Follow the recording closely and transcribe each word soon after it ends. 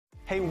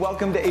Hey,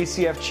 welcome to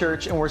ACF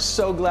Church, and we're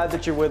so glad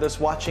that you're with us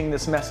watching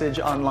this message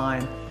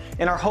online.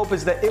 And our hope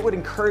is that it would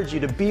encourage you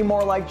to be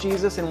more like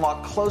Jesus and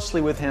walk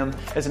closely with Him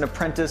as an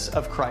apprentice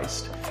of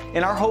Christ.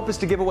 And our hope is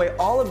to give away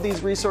all of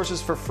these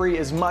resources for free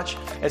as much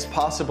as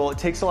possible. It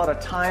takes a lot of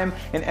time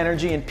and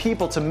energy and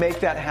people to make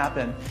that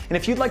happen. And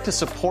if you'd like to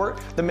support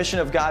the mission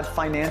of God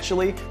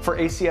financially for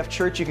ACF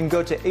Church, you can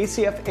go to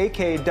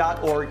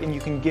acfak.org and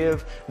you can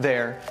give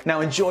there.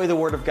 Now enjoy the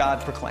Word of God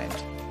proclaimed.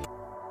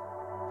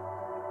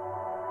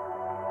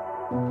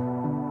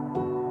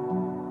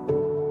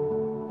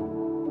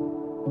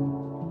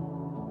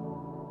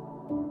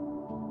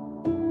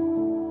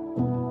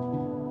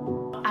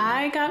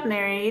 I got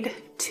married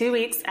 2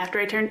 weeks after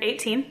I turned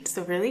 18,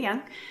 so really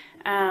young.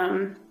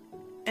 And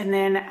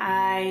then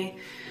I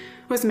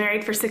was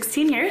married for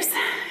 16 years.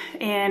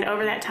 And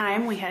over that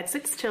time, we had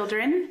 6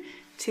 children,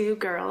 2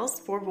 girls,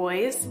 4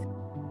 boys.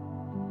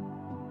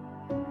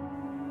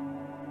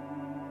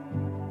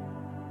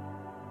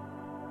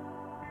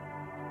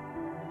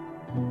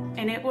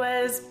 And it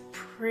was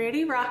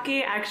pretty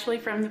rocky, actually,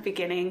 from the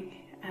beginning.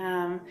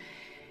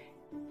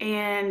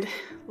 And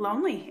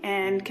lonely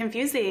and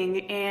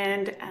confusing,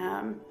 and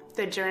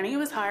the journey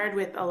was hard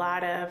with a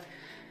lot of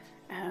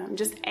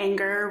just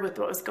anger with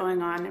what was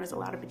going on. There was a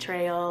lot of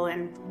betrayal,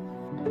 and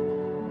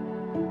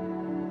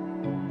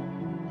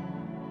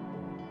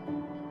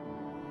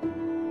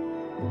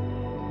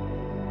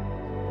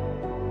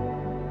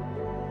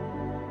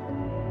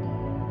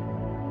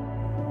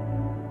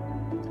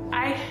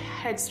I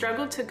had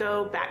struggled to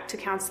go back to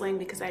counseling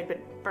because I had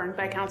been burned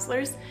by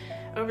counselors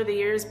over the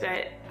years,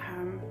 but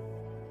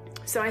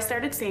so I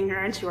started seeing her,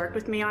 and she worked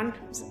with me on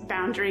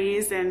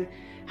boundaries and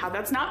how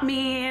that's not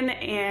mean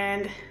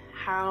and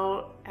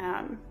how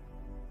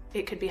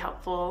it could be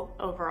helpful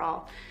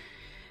overall.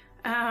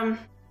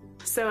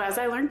 So as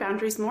I learned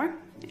boundaries more,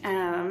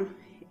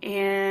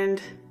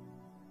 and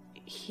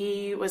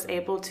he was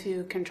able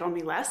to control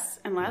me less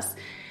and less,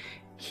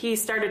 he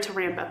started to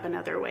ramp up in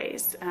other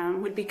ways,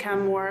 would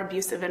become more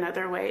abusive in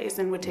other ways,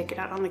 and would take it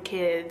out on the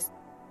kids.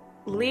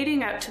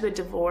 Leading up to the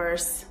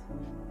divorce,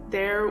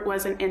 there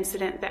was an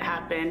incident that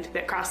happened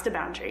that crossed a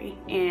boundary,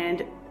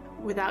 and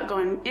without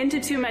going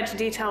into too much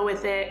detail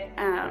with it,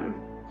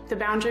 the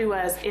boundary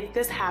was, if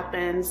this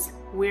happens,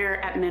 we're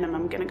at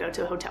minimum going to go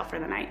to a hotel for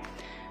the night,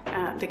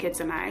 the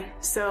kids and I.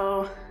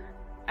 So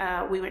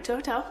we went to a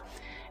hotel,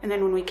 and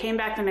then when we came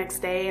back the next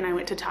day and I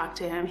went to talk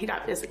to him, he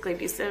got physically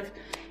abusive,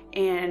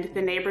 and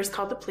the neighbors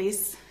called the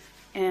police,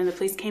 and the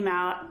police came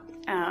out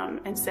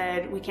and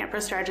said, we can't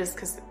press charges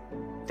because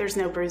there's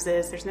no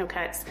bruises, there's no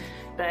cuts,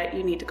 but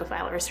you need to go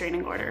file a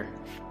restraining order.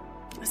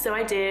 So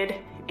I did,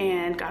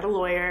 and got a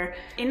lawyer.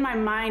 In my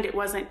mind, it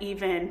wasn't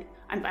even,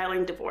 I'm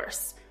filing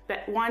divorce,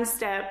 but one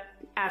step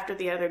after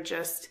the other,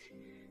 just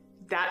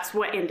that's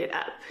what ended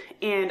up.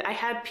 And I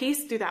had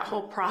peace through that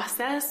whole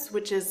process,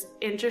 which is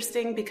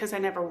interesting because I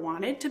never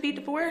wanted to be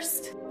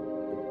divorced.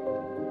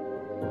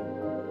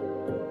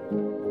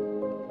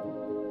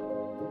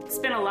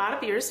 Spent a lot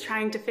of years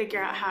trying to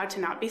figure out how to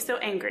not be so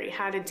angry,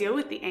 how to deal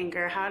with the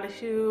anger, how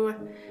to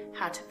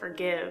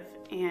forgive.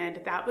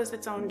 And that was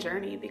its own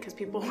journey, because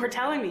people were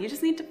telling me, you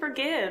just need to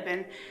forgive.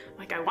 And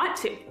like, I want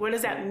to. What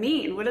does that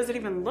mean? What does it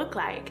even look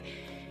like?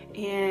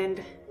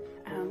 And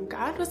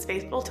God was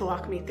faithful to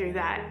walk me through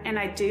that. And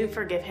I do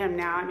forgive him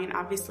now. I mean,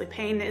 obviously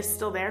pain is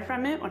still there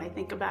from it. When I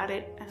think about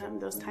it,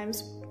 those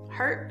times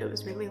hurt. It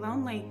was really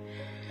lonely.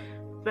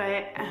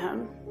 But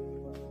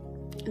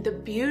the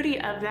beauty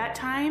of that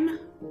time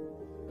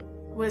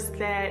was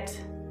that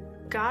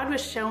God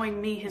was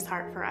showing me his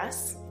heart for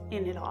us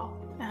in it all.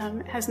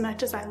 As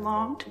much as I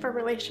longed for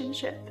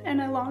relationship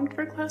and I longed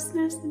for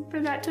closeness and for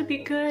that to be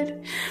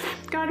good,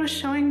 God was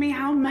showing me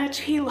how much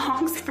he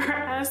longs for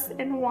us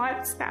and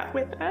wants that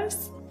with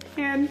us.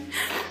 And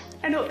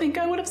I don't think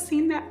I would have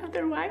seen that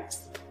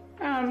otherwise.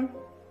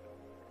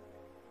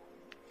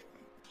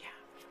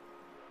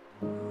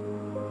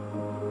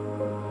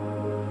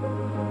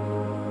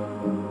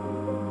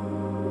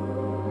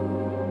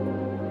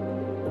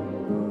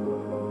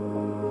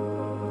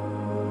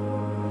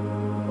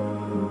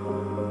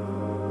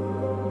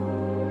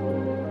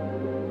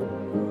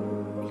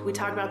 We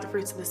talk about the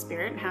fruits of the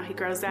Spirit and how he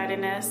grows that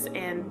in us,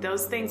 and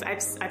those things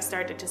I've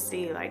started to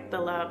see, like the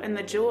love and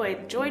the joy.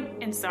 Joy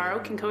and sorrow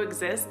can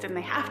coexist, and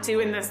they have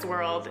to in this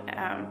world.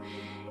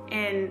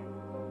 And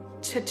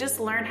to just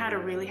learn how to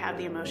really have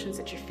the emotions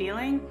that you're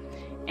feeling,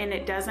 and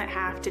it doesn't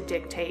have to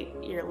dictate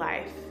your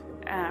life.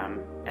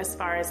 As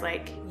far as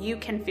like, you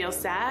can feel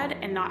sad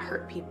and not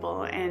hurt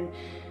people. And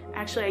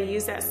actually, I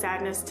use that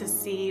sadness to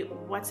see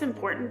what's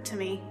important to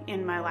me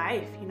in my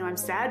life. You know, I'm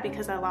sad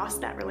because I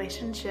lost that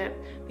relationship,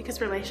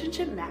 because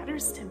relationship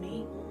matters to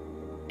me.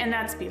 And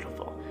that's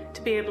beautiful,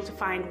 to be able to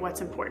find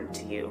what's important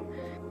to you.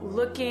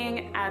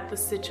 Looking at the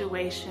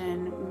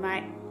situation,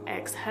 my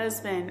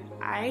ex-husband,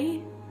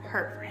 I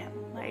hurt for him.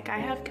 Like, I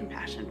have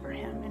compassion for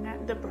him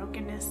and the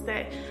brokenness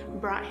that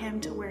brought him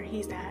to where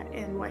he's at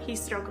and what he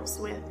struggles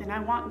with. And I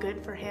want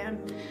good for him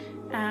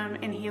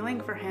and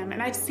healing for him.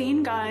 And I've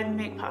seen God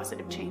make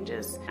positive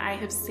changes. I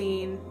have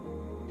seen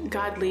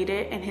God lead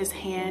it in his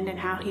hand and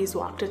how he's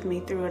walked with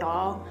me through it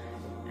all.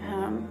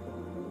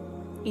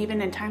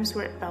 Even in times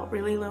where it felt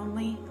really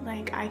lonely,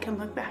 like I can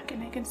look back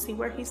and I can see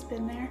where he's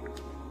been there.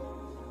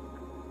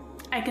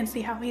 I can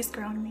see how he's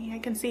grown me. I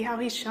can see how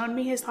he's shown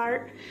me his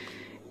heart.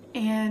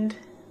 And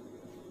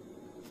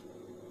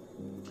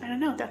I don't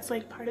know, that's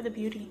like part of the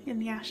beauty in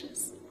the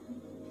ashes.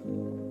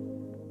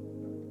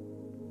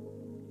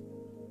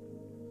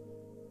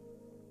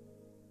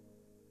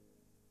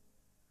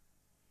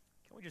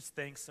 Can we just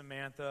thank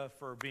Samantha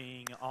for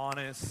being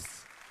honest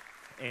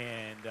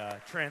and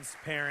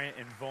transparent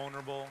and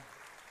vulnerable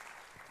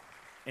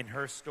in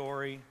her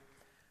story?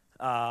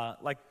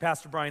 Like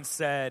Pastor Brian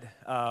said,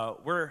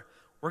 we're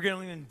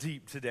going in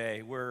deep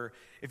today.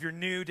 If you're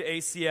new to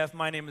ACF,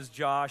 my name is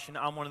Josh, and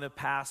I'm one of the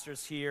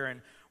pastors here,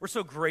 and we're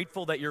so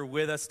grateful that you're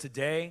with us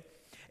today.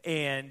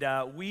 And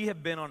we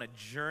have been on a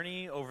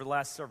journey over the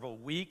last several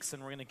weeks,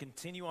 and we're going to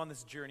continue on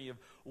this journey of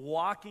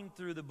walking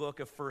through the book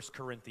of 1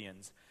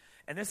 Corinthians.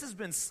 And this has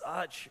been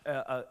such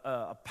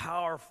a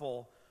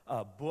powerful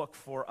book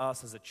for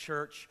us as a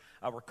church.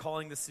 We're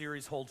calling the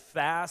series Hold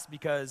Fast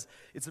because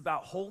it's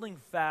about holding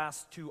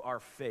fast to our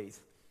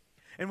faith.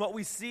 And what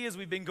we see as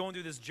we've been going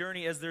through this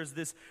journey is there's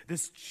this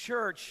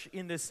church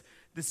in this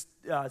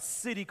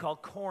city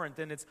called Corinth,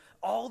 and it's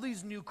all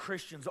these new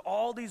Christians,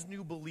 all these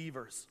new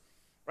believers,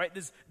 right?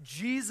 This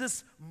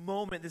Jesus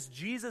moment, this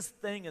Jesus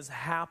thing has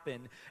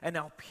happened, and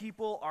now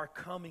people are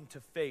coming to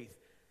faith.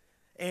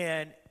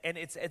 And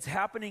it's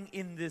happening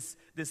in this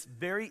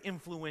very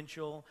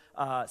influential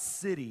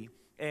city.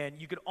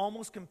 And you could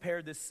almost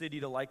compare this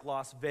city to like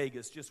Las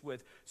Vegas, just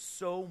with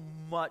so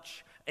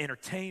much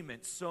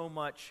entertainment, so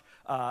much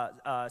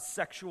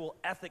sexual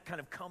ethic kind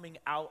of coming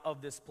out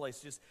of this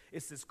place.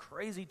 It's this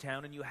crazy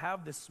town, and you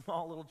have this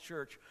small little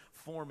church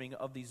forming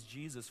of these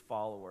Jesus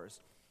followers.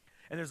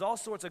 And there's all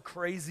sorts of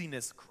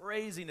craziness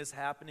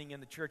happening in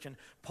the church, and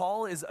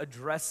Paul is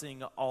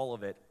addressing all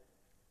of it.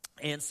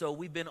 And so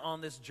we've been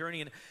on this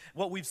journey, and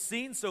what we've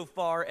seen so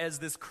far as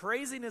this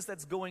craziness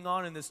that's going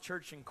on in this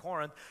church in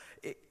Corinth,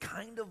 it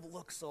kind of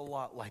looks a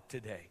lot like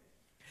today.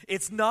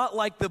 It's not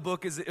like the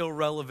book is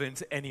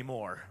irrelevant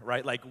anymore,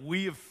 right? Like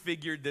we have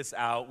figured this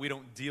out. We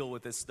don't deal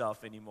with this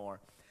stuff anymore.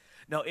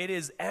 No, it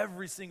is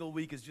every single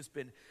week has just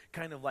been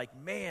kind of like,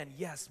 man,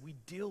 yes, we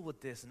deal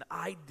with this, and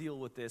I deal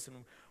with this,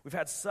 and we've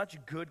had such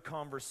good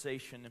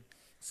conversation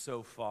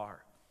so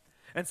far.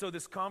 And so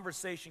this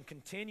conversation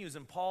continues,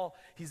 and Paul,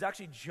 he's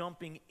actually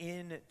jumping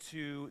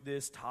into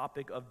this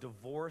topic of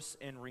divorce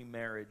and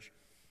remarriage.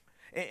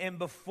 And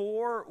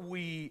before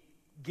we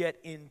get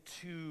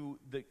into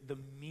the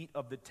meat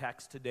of the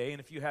text today, and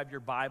if you have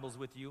your Bibles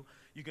with you,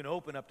 you can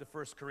open up to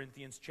 1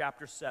 Corinthians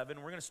chapter 7.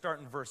 We're going to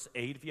start in verse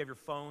 8. If you have your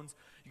phones,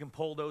 you can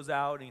pull those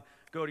out and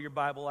go to your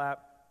Bible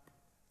app.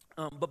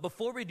 But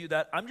before we do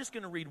that, I'm just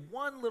going to read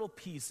one little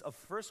piece of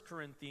 1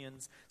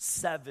 Corinthians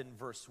 7,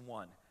 verse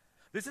 1.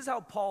 This is how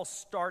Paul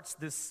starts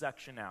this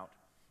section out.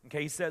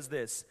 Okay, he says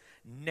this,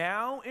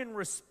 now in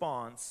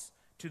response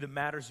to the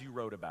matters you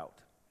wrote about.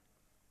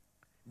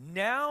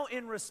 Now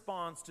in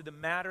response to the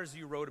matters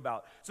you wrote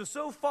about.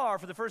 So far,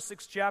 for the first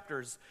 6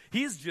 chapters,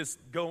 he's just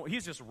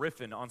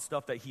riffing on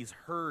stuff that he's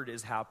heard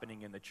is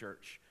happening in the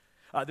church.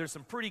 There's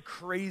some pretty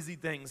crazy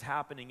things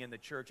happening in the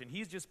church, and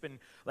he's just been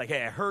like,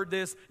 hey, I heard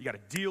this, you got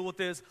to deal with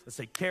this, let's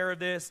take care of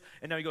this.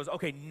 And now he goes,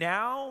 okay,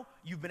 now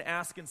you've been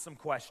asking some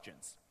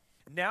questions.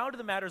 Now to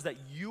the matters that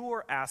you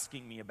are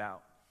asking me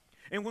about.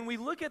 And when we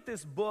look at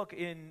this book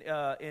in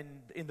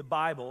the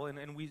Bible,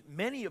 and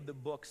many of the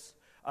books,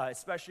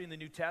 especially in the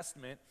New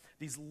Testament,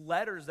 these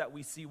letters that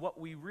we see, what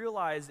we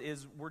realize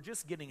is we're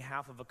just getting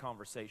half of a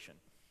conversation.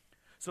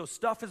 So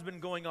stuff has been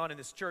going on in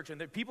this church,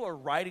 and people are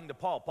writing to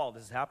Paul, Paul,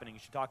 this is happening, you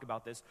should talk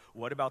about this.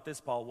 What about this,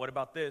 Paul? What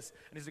about this?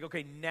 And he's like,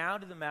 okay, now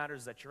to the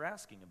matters that you're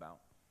asking about.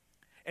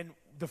 And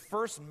the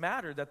first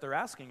matter that they're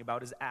asking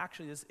about is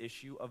actually this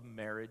issue of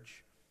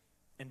marriage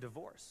and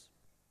divorce.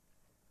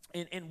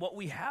 And what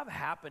we have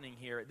happening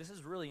here, this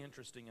is really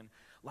interesting, and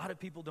a lot of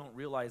people don't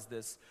realize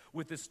this,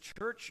 with this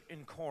church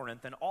in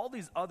Corinth and all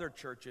these other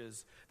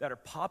churches that are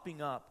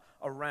popping up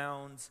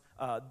around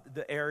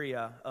the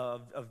area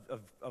of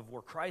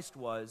where Christ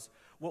was,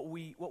 what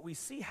we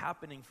see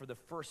happening for the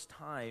first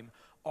time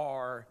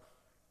are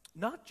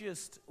not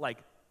just like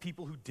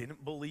people who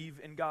didn't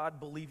believe in God,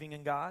 believing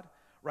in God,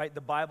 right?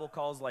 The Bible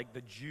calls like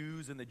the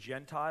Jews and the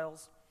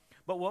Gentiles.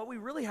 But what we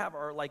really have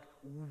are like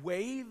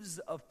waves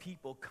of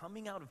people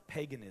coming out of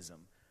paganism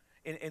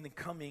and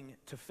coming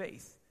to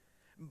faith.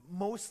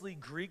 Mostly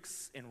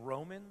Greeks and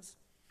Romans.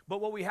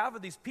 But what we have are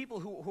these people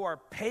who are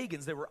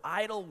pagans. They were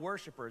idol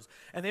worshipers.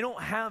 And they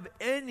don't have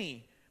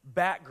any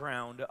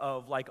background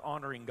of like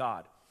honoring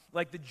God.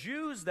 Like the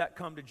Jews that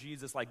come to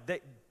Jesus, like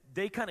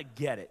they kind of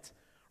get it.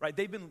 Right?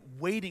 They've been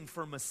waiting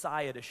for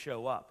Messiah to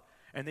show up.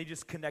 And they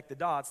just connect the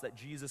dots that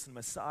Jesus and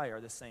Messiah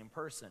are the same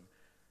person.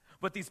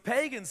 But these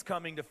pagans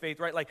coming to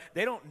faith, right, like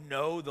they don't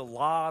know the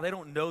law. They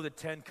don't know the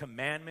 10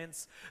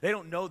 Commandments. They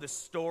don't know the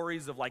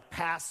stories of like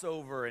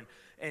Passover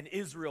and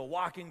Israel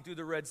walking through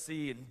the Red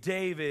Sea and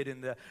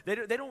David.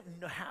 They don't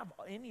have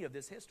any of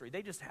this history.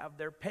 They just have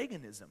their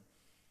paganism,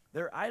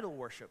 their idol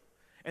worship.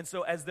 And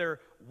so as they're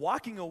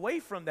walking away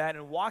from that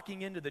and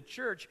walking into the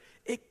church,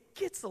 it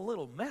gets a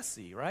little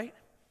messy, right?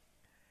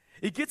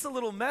 It gets a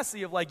little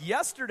messy of like,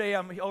 yesterday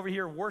I'm over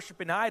here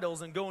worshiping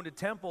idols and going to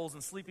temples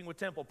and sleeping with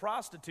temple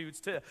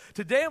prostitutes.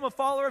 Today I'm a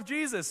follower of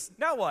Jesus.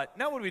 Now what?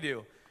 Now what do we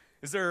do?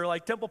 Is there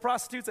like temple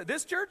prostitutes at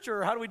this church,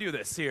 or how do we do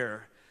this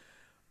here?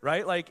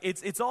 Right? Like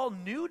it's all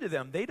new to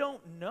them. They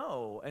don't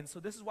know. And so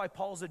this is why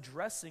Paul's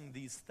addressing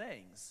these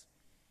things.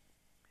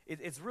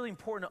 It's really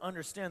important to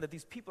understand that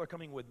these people are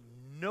coming with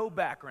no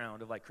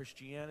background of like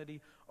Christianity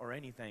or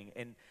anything.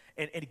 And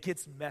it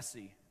gets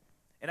messy.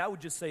 And I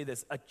would just say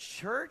this, a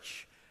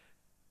church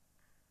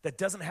that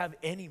doesn't have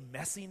any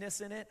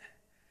messiness in it,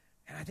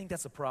 and I think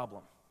that's a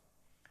problem.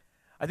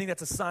 I think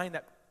that's a sign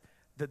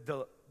that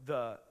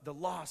the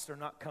lost are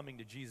not coming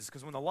to Jesus.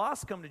 Because when the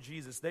lost come to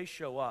Jesus, they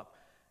show up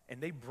and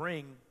they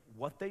bring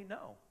what they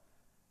know.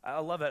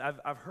 I love it.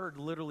 I've heard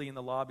literally in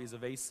the lobbies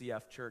of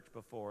ACF Church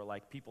before,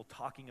 like people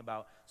talking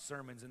about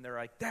sermons, and they're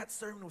like, that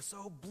sermon was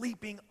so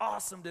bleeping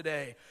awesome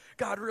today.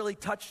 God really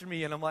touched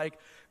me. And I'm like,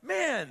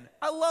 man,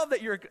 I love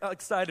that you're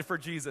excited for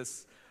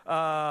Jesus.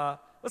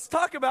 Let's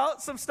talk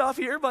about some stuff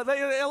here, but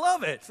I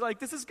love it. Like,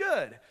 this is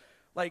good.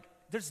 Like,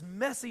 there's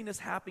messiness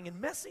happening, and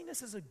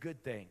messiness is a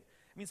good thing.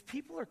 It means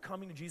people are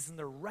coming to Jesus, and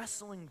they're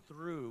wrestling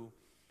through,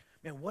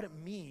 man, what it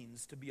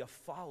means to be a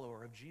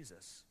follower of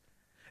Jesus.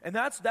 And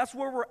that's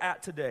where we're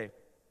at today.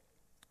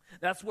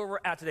 That's where we're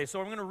at today. So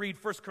I'm going to read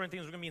 1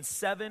 Corinthians. We're going to be in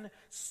 7,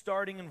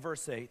 starting in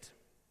verse 8.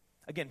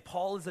 Again,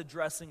 Paul is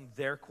addressing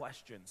their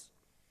questions.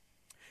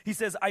 He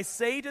says, I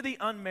say to the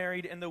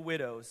unmarried and the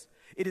widows,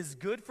 it is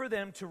good for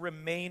them to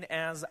remain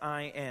as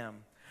I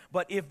am.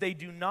 But if they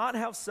do not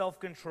have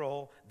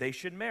self-control, they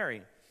should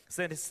marry,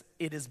 since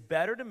it is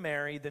better to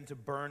marry than to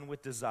burn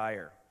with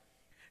desire.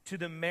 To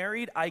the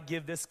married I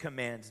give this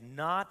command,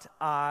 not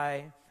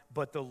I,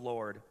 but the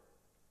Lord.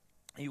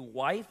 A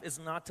wife is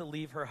not to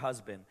leave her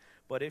husband,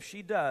 but if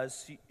she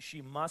does,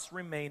 she must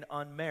remain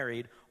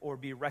unmarried or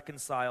be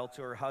reconciled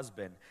to her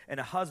husband.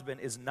 And a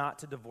husband is not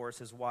to divorce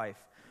his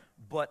wife.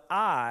 But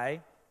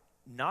I,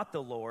 not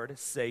the Lord,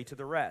 say to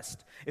the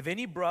rest, if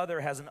any brother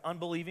has an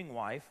unbelieving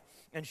wife,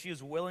 and she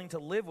is willing to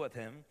live with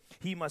him,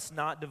 he must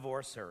not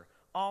divorce her.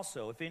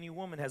 Also, if any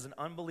woman has an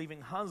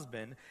unbelieving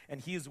husband, and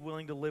he is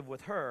willing to live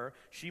with her,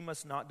 she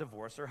must not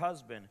divorce her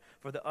husband.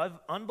 For the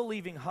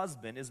unbelieving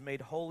husband is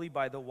made holy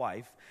by the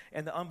wife,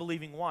 and the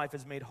unbelieving wife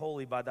is made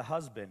holy by the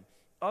husband.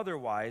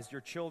 Otherwise,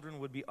 your children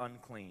would be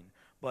unclean.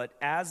 But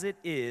as it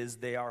is,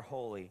 they are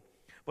holy.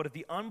 But if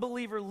the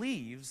unbeliever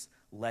leaves,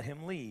 let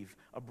him leave.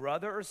 A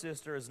brother or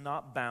sister is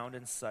not bound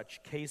in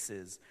such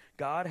cases.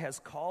 God has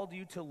called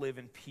you to live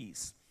in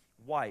peace.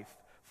 Wife,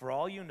 for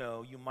all you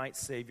know, you might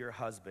save your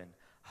husband.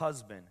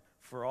 Husband,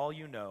 for all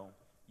you know,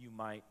 you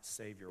might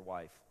save your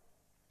wife.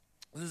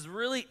 This is a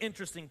really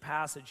interesting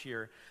passage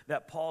here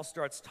that Paul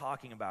starts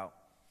talking about.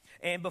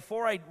 And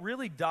before I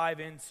really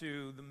dive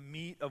into the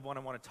meat of what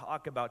I want to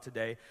talk about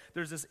today,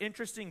 there's this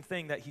interesting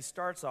thing that he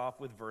starts off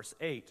with verse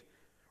 8,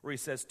 where he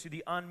says, to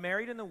the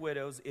unmarried and the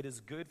widows, it is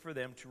good for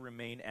them to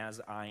remain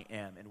as I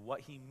am. And what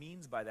he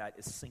means by that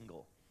is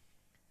single.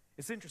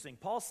 It's interesting.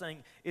 Paul's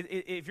saying,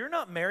 if you're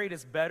not married,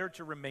 it's better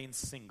to remain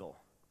single.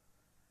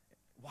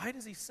 Why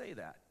does he say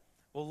that?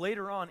 Well,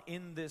 later on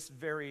in this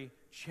very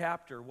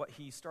chapter, what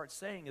he starts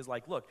saying is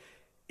like, look,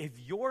 if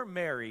you're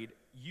married,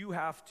 you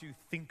have to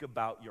think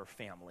about your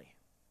family.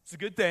 It's a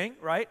good thing,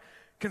 right?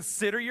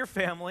 Consider your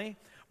family.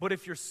 But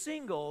if you're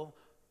single,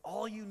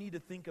 all you need to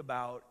think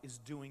about is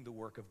doing the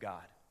work of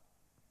God.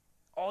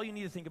 All you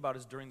need to think about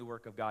is doing the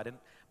work of God. And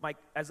Mike,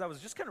 as I was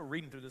just kind of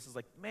reading through this, I was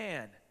like,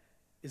 man,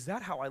 is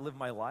that how I live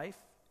my life?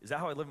 Is that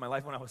how I lived my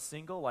life when I was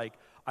single? Like,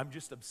 I'm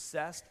just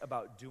obsessed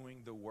about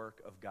doing the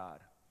work of God.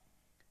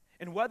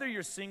 And whether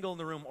you're single in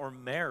the room or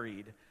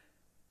married,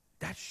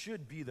 that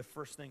should be the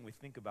first thing we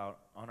think about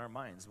on our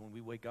minds when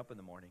we wake up in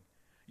the morning.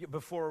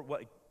 Before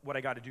what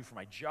I got to do for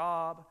my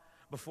job,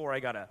 before I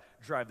got to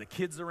drive the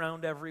kids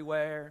around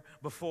everywhere,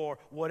 before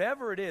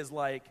whatever it is,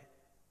 like,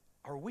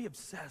 are we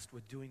obsessed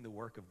with doing the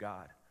work of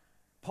God?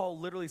 Paul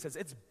literally says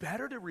it's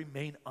better to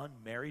remain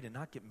unmarried and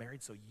not get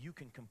married so you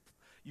can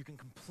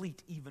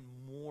complete even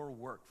more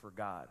work for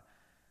God.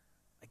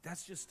 Like,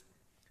 that's just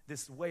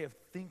this way of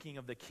thinking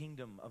of the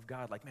kingdom of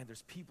God. Like, man,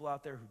 there's people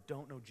out there who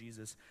don't know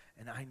Jesus,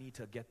 and I need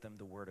to get them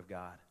the word of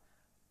God.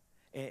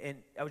 And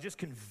I was just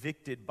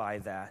convicted by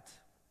that.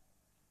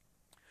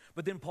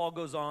 But then Paul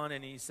goes on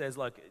and he says,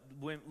 look,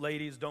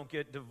 ladies, don't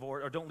get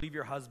divorced, or don't leave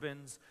your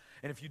husbands.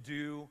 And if you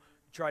do,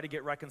 try to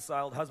get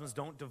reconciled. Husbands,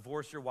 don't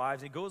divorce your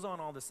wives. And he goes on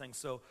all this thing.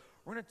 So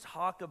we're going to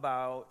talk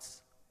about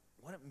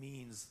what it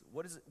means.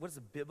 What is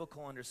the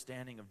biblical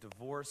understanding of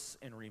divorce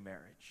and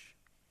remarriage?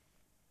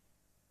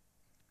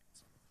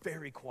 It's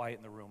very quiet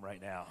in the room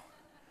right now.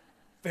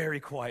 Very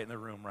quiet in the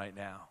room right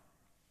now.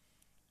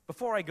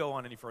 Before I go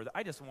on any further,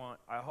 I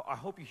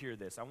hope you hear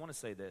this. I want to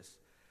say this.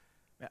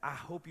 Man, I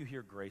hope you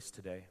hear grace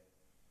today.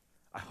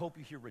 I hope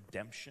you hear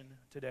redemption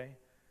today.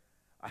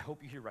 I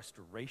hope you hear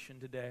restoration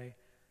today.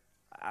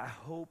 I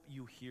hope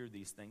you hear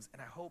these things,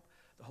 and I hope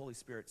the Holy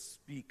Spirit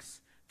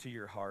speaks to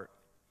your heart.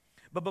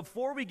 But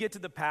before we get to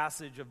the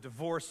passage of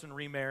divorce and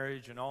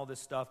remarriage and all this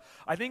stuff,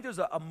 I think there's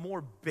a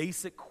more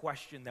basic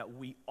question that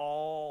we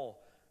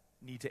all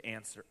need to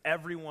answer.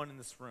 Everyone in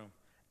this room,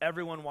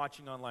 everyone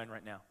watching online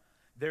right now,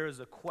 there is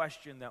a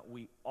question that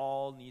we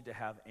all need to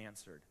have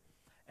answered,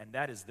 and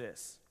that is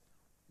this: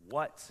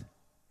 what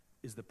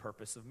is the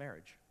purpose of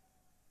marriage?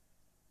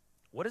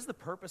 What is the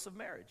purpose of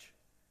marriage?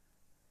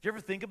 Do you ever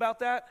think about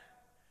that?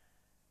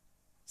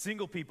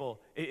 Single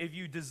people, if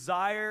you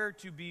desire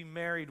to be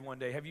married one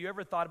day, have you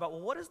ever thought about,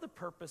 well, what is the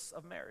purpose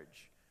of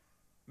marriage?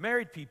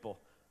 Married people,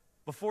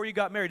 before you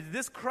got married, did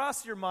this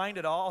cross your mind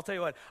at all? I'll tell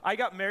you what, I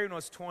got married when I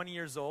was 20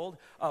 years old.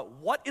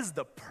 What is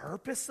the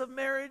purpose of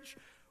marriage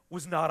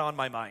was not on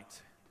my mind.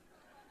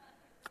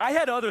 I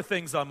had other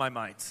things on my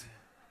mind.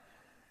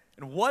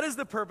 And what is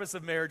the purpose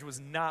of marriage was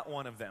not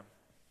one of them.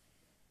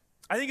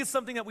 I think it's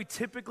something that we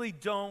typically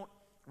don't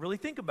really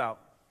think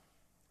about.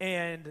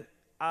 And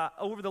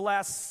over the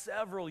last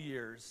several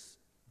years,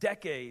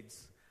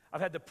 decades,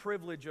 I've had the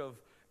privilege of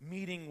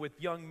meeting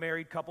with young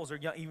married couples or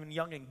even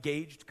young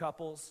engaged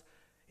couples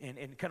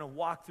and kind of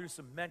walk through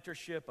some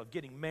mentorship of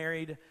getting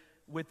married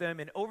with them.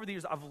 And over the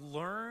years, I've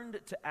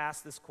learned to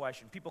ask this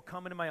question. People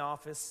come into my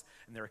office,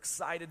 and they're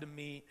excited to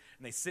meet,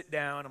 and they sit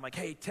down. I'm like,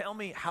 hey, tell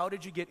me, how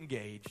did you get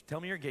engaged? Tell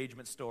me your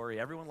engagement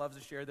story. Everyone loves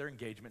to share their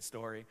engagement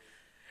story.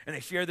 And they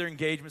share their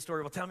engagement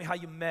story. Well, tell me how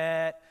you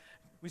met.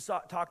 We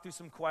talked through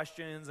some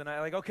questions, and I'm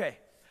like, okay,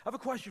 I have a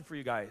question for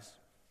you guys.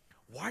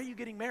 Why are you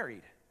getting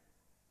married?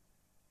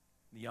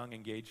 The young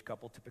engaged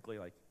couple typically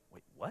like,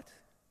 wait, what? What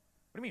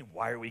do you mean,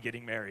 why are we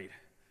getting married?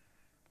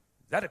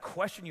 Is that a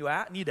question you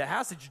need to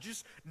ask? Did you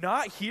just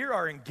not hear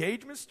our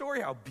engagement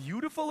story, how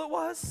beautiful it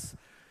was?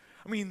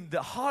 I mean,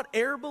 the hot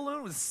air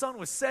balloon, the sun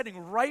was setting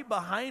right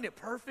behind it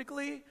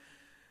perfectly.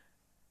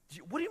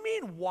 What do you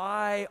mean,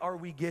 why are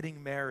we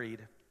getting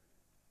married?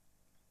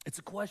 It's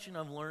a question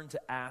I've learned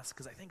to ask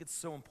because I think it's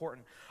so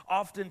important.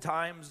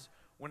 Oftentimes,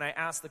 when I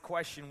ask the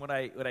question, what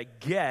I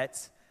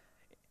get,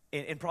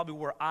 and probably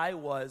where I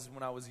was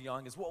when I was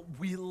young, is, well,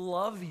 we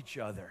love each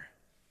other.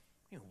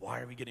 You know,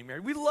 why are we getting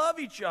married? We love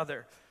each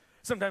other.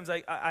 Sometimes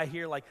I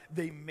hear, like,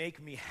 they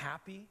make me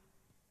happy.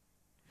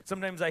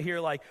 Sometimes I hear,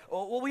 like,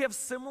 oh, well, we have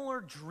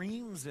similar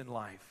dreams in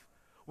life.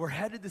 We're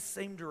headed the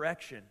same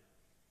direction.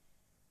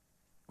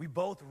 We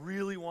both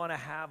really want to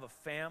have a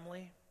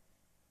family.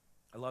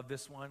 I love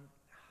this one.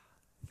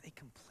 They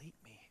complete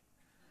me.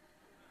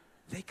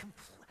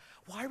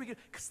 Why are we good?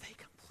 Because they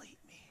complete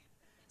me.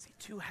 See,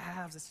 two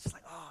halves, it's just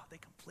like, oh, they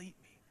complete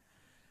me.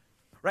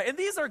 Right? And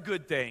these are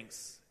good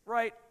things,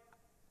 right?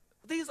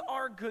 These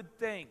are good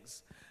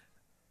things.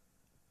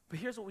 But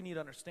here's what we need to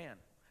understand.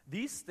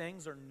 These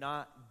things are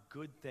not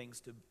good things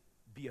to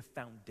be a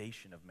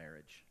foundation of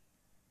marriage.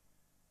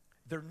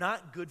 They're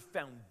not good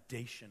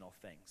foundational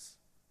things.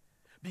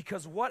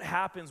 Because what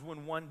happens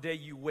when one day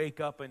you wake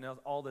up and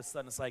all of a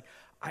sudden it's like,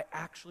 I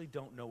actually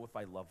don't know if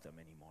I love them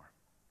anymore?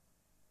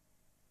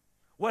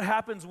 What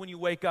happens when you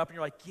wake up and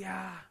you're like,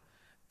 yeah,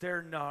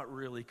 they're not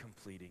really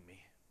completing me?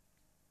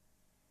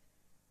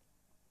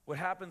 What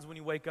happens when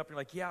you wake up and you're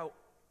like, yeah,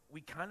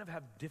 we kind of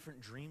have different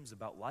dreams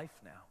about life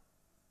now?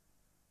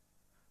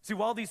 See,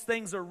 while these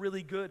things are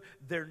really good,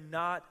 they're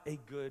not a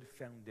good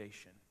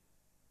foundation.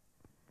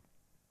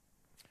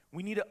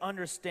 We need to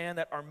understand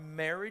that our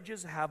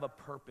marriages have a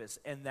purpose,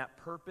 and that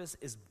purpose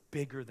is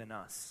bigger than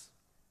us.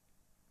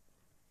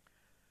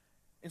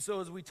 And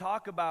so as we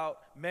talk about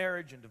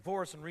marriage and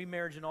divorce and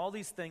remarriage and all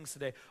these things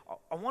today,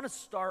 I want to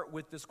start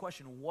with this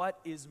question: what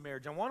is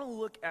marriage? I want to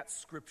look at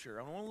Scripture.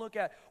 I want to look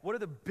at what are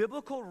the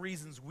biblical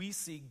reasons we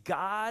see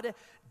God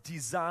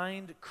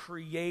designed,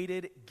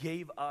 created,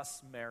 gave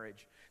us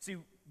marriage. See,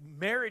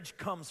 marriage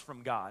comes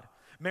from God.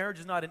 Marriage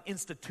is not an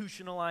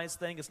institutionalized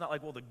thing. It's not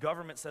like, well, the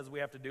government says we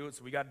have to do it,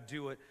 so we got to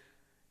do it.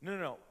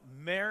 No.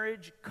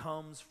 Marriage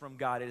comes from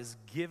God. It is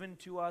given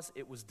to us.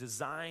 It was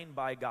designed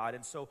by God.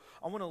 And so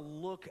I want to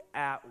look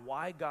at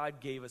why God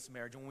gave us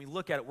marriage. And when we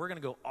look at it, we're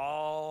going to go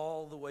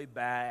all the way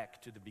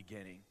back to the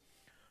beginning,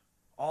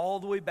 all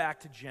the way back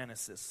to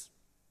Genesis.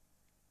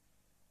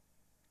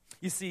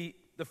 You see,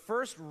 the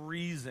first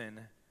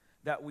reason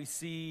that we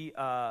see,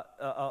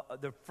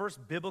 the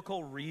first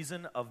biblical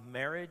reason of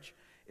marriage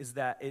is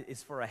that it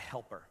is for a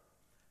helper.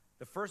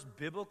 The first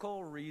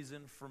biblical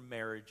reason for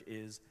marriage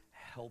is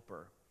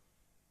helper.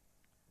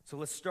 So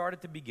let's start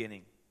at the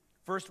beginning.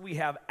 First we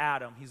have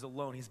Adam. He's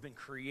alone. He's been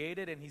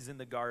created and he's in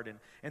the garden.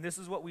 And this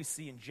is what we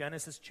see in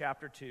Genesis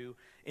chapter 2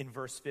 in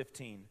verse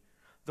 15.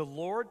 The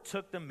Lord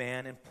took the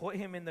man and put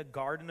him in the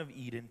Garden of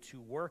Eden to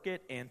work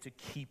it and to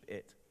keep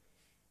it.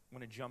 I'm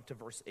going to jump to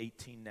verse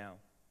 18 now.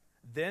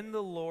 Then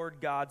the Lord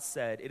God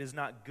said, "It is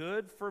not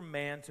good for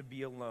man to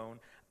be alone.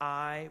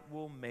 I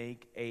will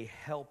make a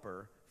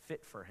helper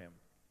fit for him."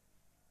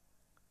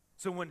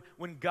 So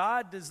when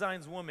God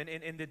designs woman,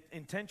 and the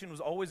intention was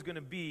always going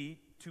to be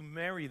to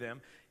marry them,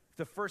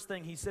 the first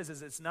thing he says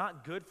is, it's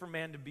not good for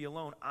man to be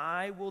alone.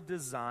 I will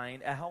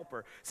design a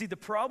helper. See, the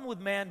problem with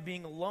man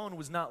being alone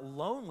was not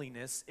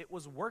loneliness, it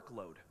was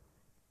workload.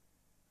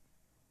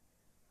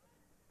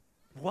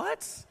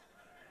 What?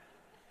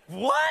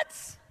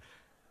 What?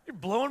 You're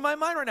blowing my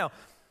mind right now.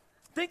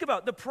 Think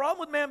about it. The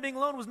problem with man being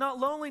alone was not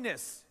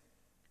loneliness.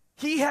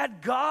 He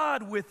had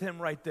God with him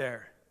right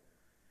there.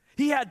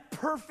 He had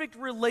perfect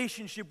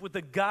relationship with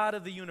the God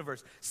of the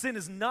universe. Sin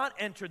has not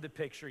entered the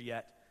picture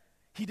yet.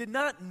 He did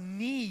not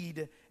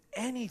need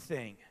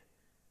anything.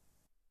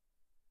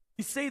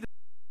 You say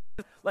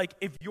that, like,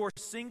 if you're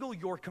single,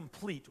 you're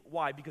complete.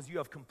 Why? Because you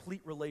have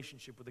complete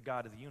relationship with the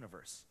God of the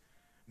universe.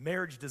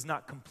 Marriage does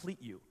not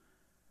complete you.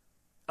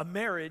 A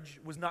marriage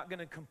was not going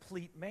to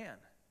complete man.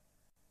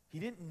 He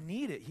didn't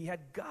need it. He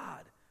had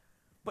God.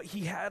 But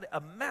he had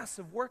a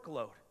massive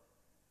workload.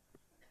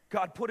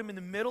 God put him in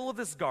the middle of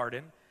this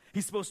garden.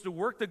 He's supposed to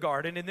work the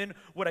garden, and then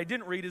what I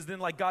didn't read is then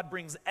like God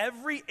brings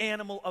every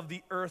animal of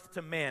the earth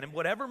to man, and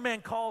whatever man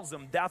calls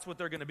them, that's what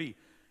they're going to be.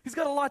 He's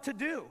got a lot to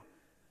do.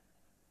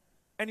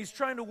 And he's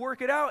trying to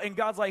work it out, and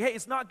God's like, hey,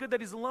 it's not good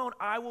that he's alone.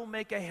 I will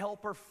make a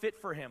helper fit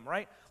for him,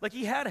 right? Like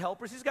he had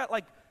helpers. He's got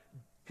like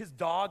his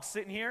dog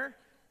sitting here.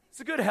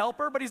 It's a good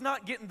helper, but he's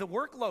not getting the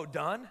workload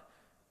done.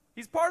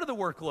 He's part of the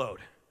workload,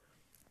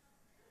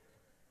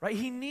 right?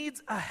 He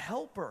needs a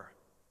helper.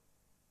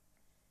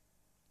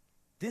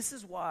 This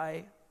is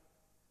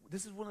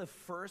one of the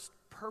first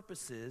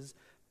purposes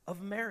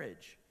of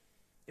marriage.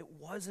 It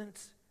wasn't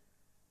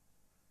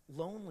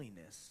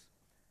loneliness.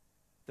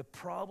 The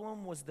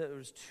problem was that there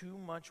was too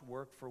much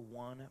work for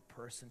one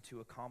person to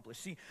accomplish.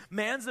 See,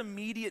 man's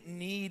immediate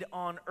need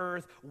on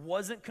earth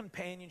wasn't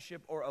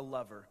companionship or a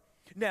lover.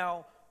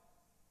 Now,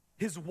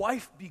 his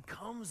wife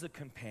becomes a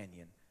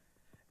companion,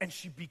 and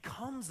she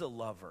becomes a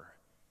lover,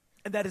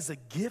 and that is a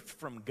gift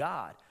from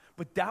God.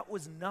 But that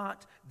was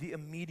not the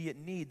immediate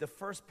need. The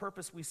first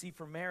purpose we see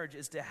for marriage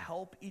is to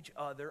help each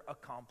other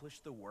accomplish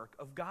the work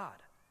of God.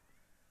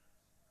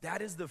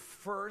 That is the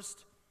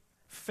first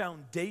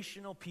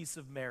foundational piece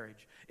of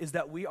marriage, is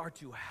that we are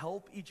to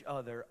help each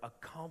other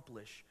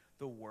accomplish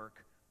the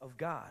work of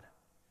God.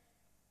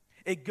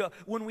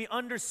 When we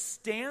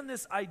understand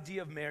this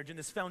idea of marriage and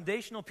this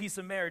foundational piece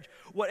of marriage,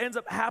 what ends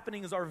up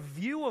happening is our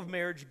view of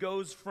marriage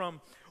goes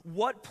from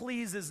what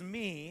pleases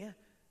me,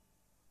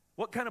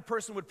 what kind of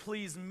person would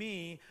please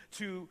me,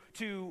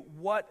 to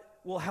what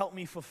will help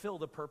me fulfill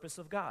the purpose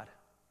of God.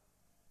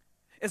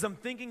 As I'm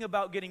thinking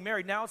about getting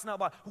married, now it's not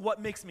about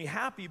what makes me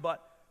happy,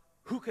 but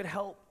who could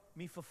help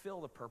me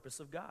fulfill the purpose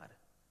of God.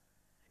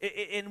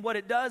 And what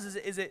it does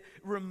is it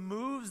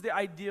removes the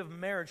idea of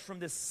marriage from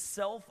this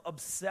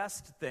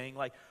self-obsessed thing,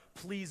 like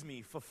please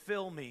me,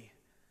 fulfill me,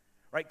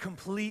 right,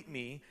 complete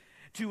me,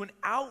 to an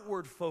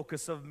outward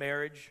focus of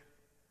marriage,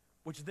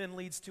 which then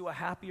leads to a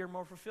happier,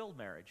 more fulfilled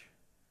marriage.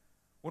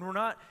 When we're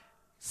not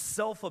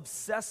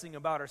self-obsessing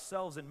about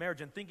ourselves in marriage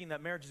and thinking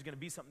that marriage is going to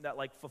be something that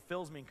like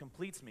fulfills me and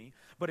completes me,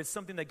 but it's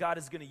something that God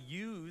is going to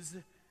use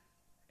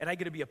and I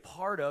get to be a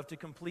part of to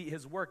complete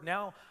his work.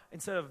 Now,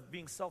 instead of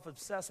being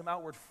self-obsessed, I'm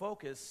outward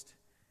focused,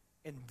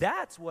 and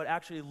that's what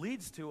actually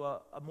leads to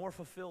a more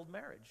fulfilled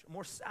marriage, a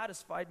more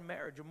satisfied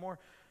marriage, a more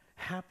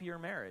happier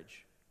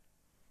marriage.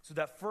 So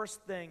that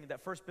first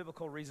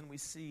biblical reason we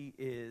see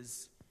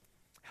is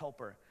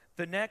helper.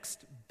 The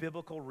next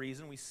biblical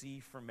reason we see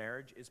for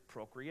marriage is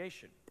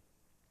procreation.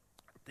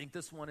 I think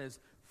this one is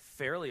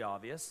fairly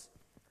obvious,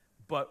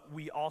 but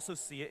we also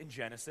see it in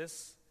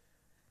Genesis,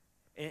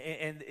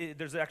 and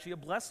there's actually a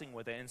blessing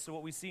with it. And so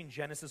what we see in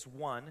Genesis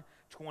 1,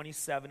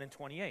 27 and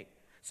 28.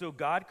 So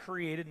God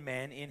created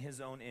man in his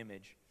own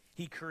image.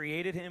 He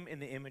created him in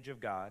the image of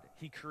God.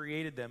 He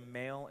created them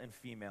male and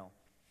female.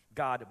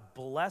 God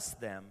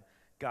blessed them.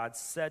 God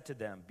said to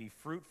them, be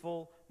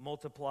fruitful,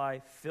 multiply,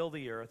 fill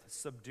the earth,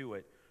 subdue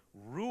it.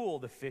 Rule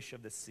the fish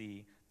of the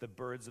sea, the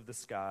birds of the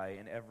sky,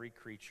 and every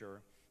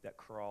creature that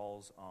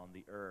crawls on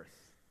the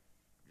earth.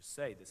 Just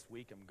say, this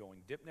week I'm going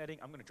dip netting.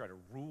 I'm going to try to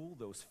rule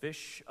those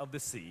fish of the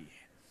sea.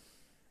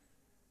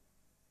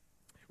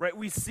 Right?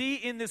 We see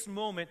in this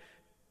moment,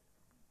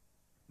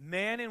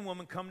 man and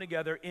woman come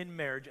together in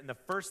marriage, and the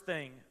first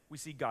thing we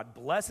see, God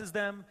blesses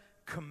them,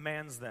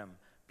 commands them,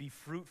 be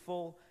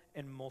fruitful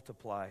and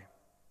multiply.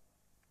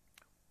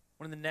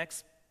 One of the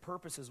next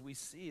purposes we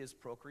see is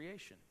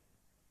procreation.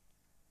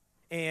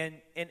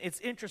 And it's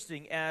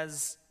interesting,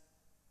 as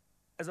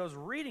I was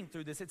reading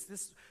through this, it's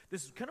this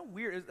kind of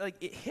weird, it's like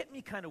it hit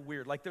me kind of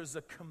weird, like there's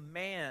a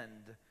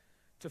command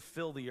to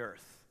fill the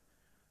earth.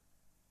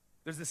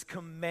 There's this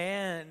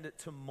command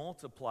to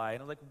multiply,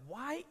 and I'm like,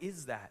 why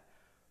is that?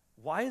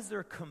 Why is there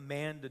a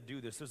command to do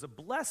this? There's a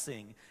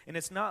blessing, and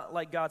it's not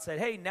like God said,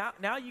 hey,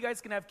 now you guys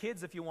can have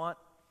kids if you want.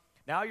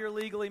 Now you're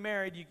legally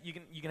married, you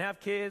can have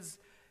kids.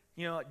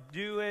 You know,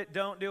 do it,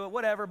 don't do it,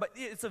 whatever, but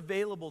it's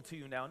available to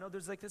you now. No,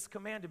 there's like this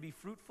command to be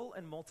fruitful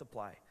and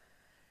multiply.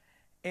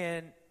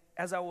 And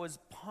as I was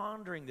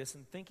pondering this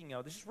and thinking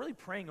of this, just really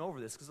praying over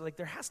this, because like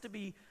there has to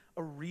be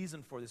a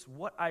reason for this,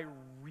 what I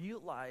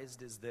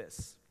realized is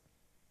this.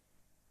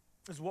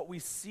 Is what we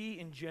see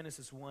in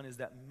Genesis 1 is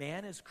that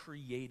man is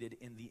created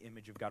in the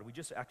image of God. We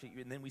just actually,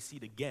 and then we see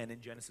it again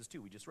in Genesis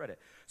 2. We just read it.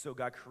 So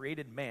God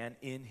created man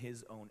in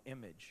his own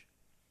image.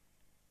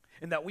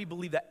 And that we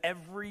believe that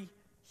every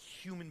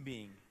human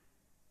being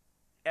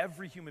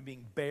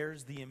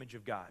bears the image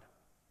of God.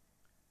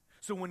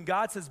 So when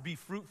God says be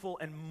fruitful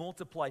and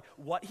multiply,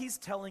 what he's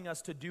telling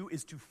us to do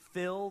is to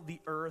fill the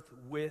earth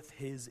with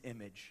his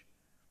image.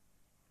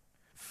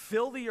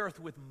 Fill the earth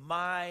with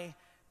my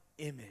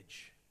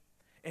image.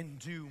 And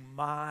do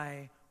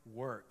my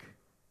work.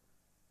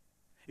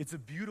 It's a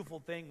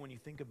beautiful thing when you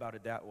think about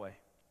it that way.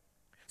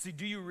 See,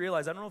 do you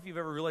realize, I don't know if you've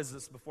ever realized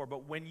this before,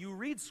 but when you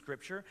read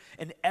Scripture,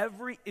 and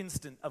every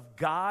instant of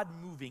God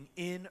moving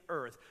in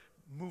earth,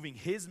 moving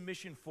his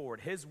mission forward,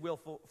 his will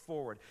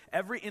forward,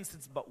 every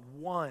instance but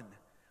one,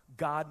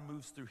 God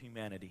moves through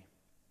humanity.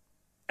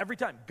 Every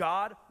time,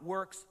 God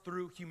works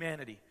through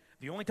humanity.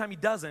 The only time he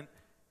doesn't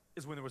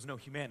is when there was no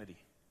humanity.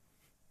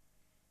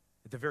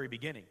 At the very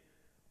beginning.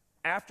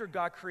 After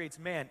God creates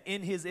man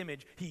in his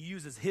image, he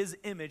uses his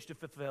image to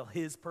fulfill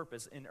his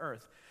purpose in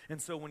earth.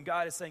 And so when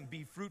God is saying,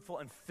 be fruitful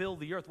and fill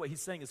the earth, what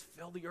he's saying is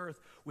fill the earth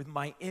with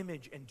my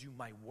image and do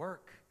my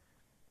work.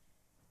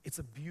 It's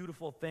a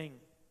beautiful thing.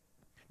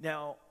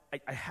 Now,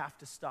 I have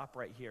to stop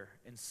right here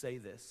and say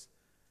this,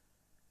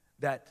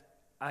 that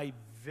I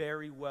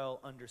very well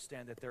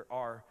understand that there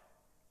are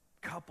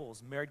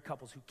couples, married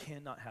couples, who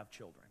cannot have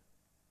children.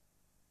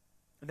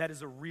 And that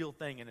is a real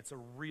thing, and it's a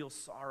real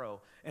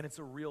sorrow, and it's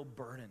a real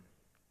burden.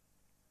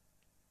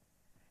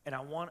 And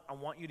I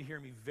want you to hear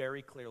me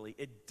very clearly.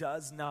 It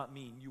does not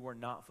mean you are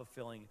not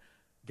fulfilling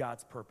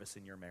God's purpose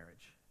in your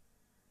marriage.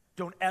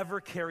 Don't ever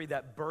carry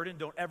that burden.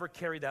 Don't ever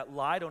carry that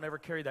lie. Don't ever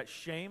carry that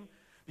shame,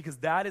 because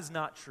that is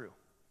not true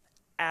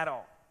at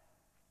all.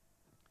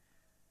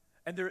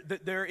 And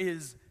there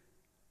is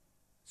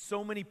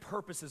so many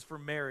purposes for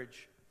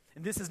marriage,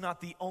 and this is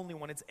not the only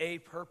one. It's a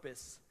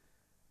purpose.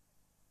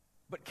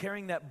 But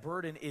carrying that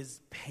burden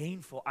is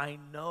painful. I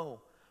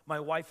know. My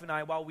wife and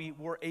I, while we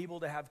were able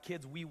to have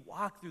kids, we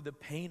walked through the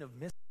pain of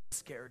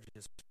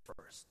miscarriages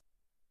first.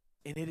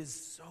 And it is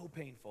so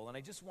painful. And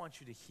I just want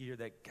you to hear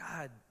that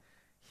God,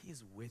 he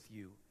is with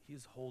you. He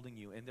is holding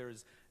you. And there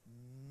is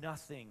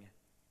nothing,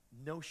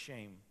 no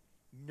shame,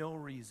 no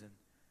reason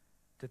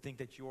to think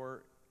that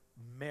your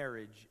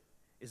marriage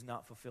is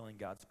not fulfilling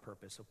God's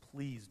purpose. So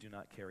please do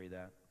not carry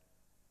that.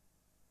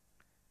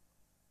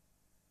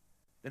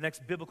 The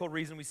next biblical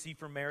reason we see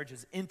for marriage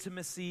is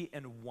intimacy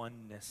and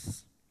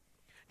oneness.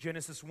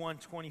 Genesis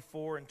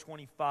 1:24 and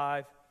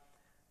 25.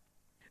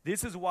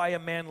 This is why a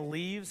man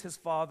leaves his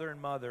father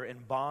and mother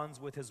and bonds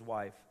with his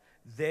wife.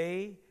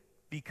 They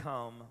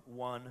become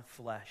one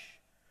flesh.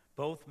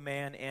 Both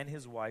man and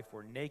his wife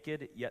were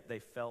naked, yet they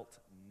felt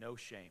no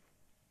shame.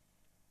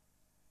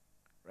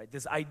 Right?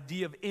 This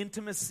idea of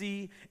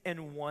intimacy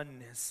and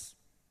oneness.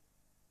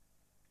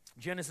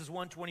 Genesis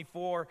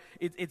 1:24,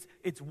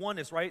 it's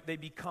oneness, right? They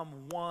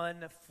become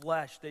one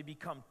flesh. They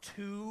become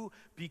two,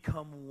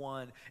 become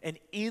one. And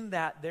in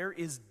that, there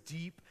is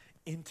deep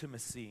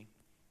intimacy.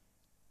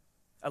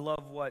 I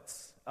love what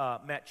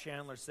Matt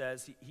Chandler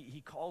says.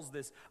 He calls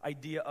this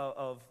idea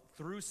of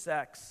through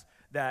sex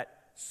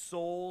that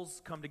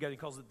souls come together. He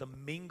calls it the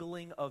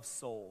mingling of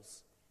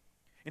souls.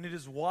 And it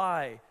is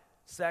why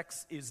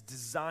sex is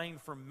designed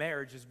for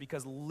marriage, is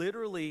because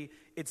literally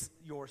it's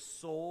your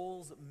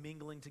souls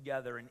mingling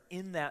together, and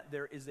in that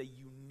there is a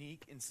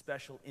unique and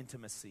special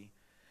intimacy.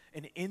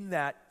 And in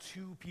that,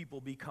 two people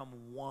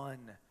become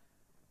one.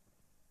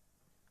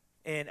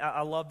 And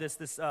I love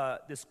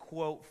this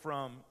quote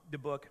from the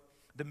book,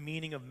 The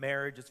Meaning of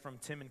Marriage. It's from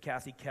Tim and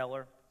Kathy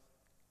Keller.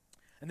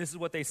 And this is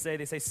what they say.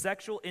 They say,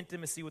 sexual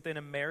intimacy within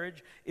a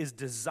marriage is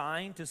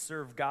designed to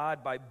serve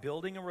God by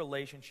building a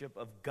relationship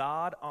of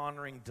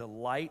God-honoring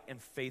delight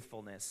and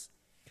faithfulness.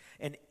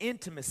 An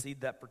intimacy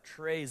that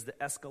portrays the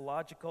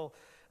eschatological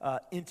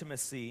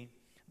intimacy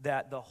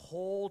that the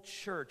whole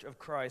church of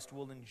Christ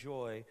will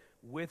enjoy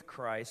with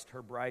Christ,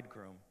 her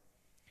bridegroom.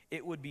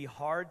 It would be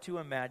hard to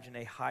imagine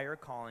a higher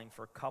calling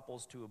for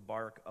couples to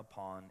embark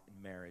upon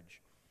in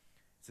marriage.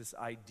 It's this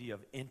idea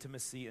of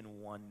intimacy and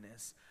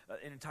oneness.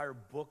 An entire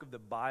book of the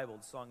Bible,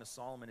 the Song of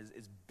Solomon,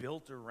 is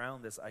built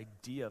around this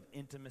idea of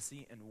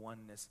intimacy and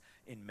oneness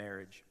in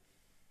marriage.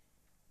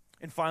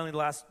 And finally, the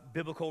last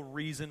biblical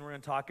reason we're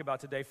going to talk about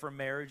today for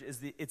marriage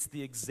is it's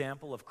the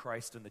example of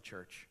Christ in the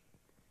church.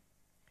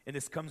 And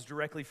this comes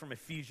directly from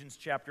Ephesians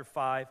chapter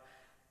 5.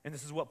 And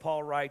this is what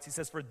Paul writes. He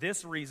says, for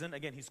this reason,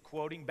 again, he's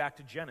quoting back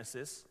to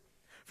Genesis.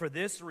 For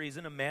this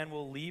reason, a man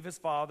will leave his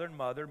father and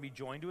mother and be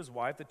joined to his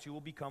wife. The two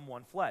will become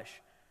one flesh.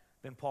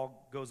 Then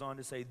Paul goes on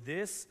to say,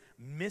 this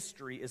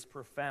mystery is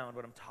profound,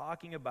 but I'm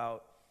talking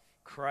about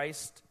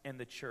Christ and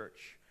the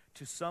church.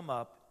 To sum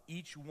up,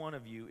 each one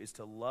of you is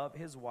to love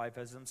his wife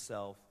as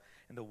himself,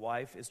 and the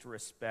wife is to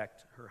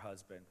respect her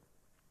husband.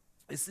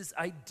 It's this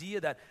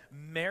idea that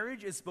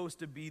marriage is supposed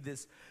to be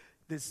this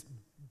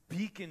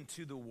beacon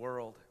to the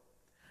world.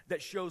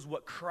 that shows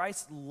what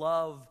Christ's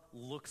love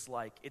looks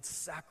like. It's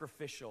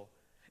sacrificial.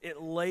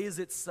 It lays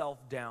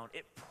itself down.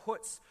 It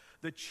puts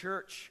the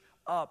church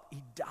up.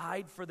 He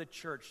died for the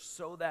church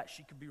so that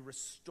she could be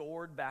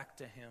restored back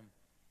to him.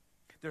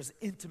 There's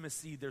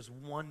intimacy, there's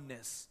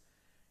oneness.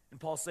 And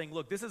Paul's saying,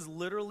 look, this is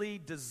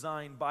literally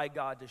designed by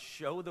God to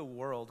show the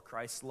world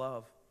Christ's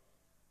love.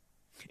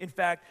 In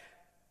fact,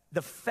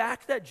 the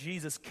fact that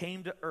Jesus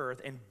came to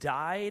earth and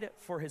died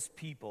for his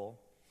people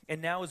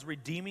and now is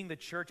redeeming the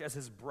church as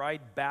his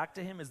bride back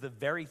to him is the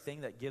very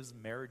thing that gives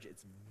marriage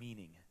its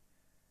meaning.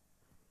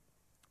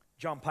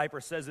 John Piper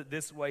says it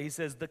this way. He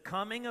says, the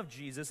coming of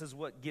Jesus is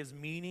what gives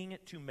meaning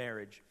to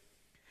marriage.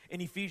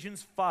 In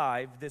Ephesians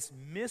 5, this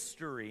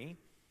mystery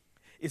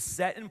is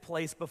set in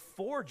place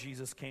before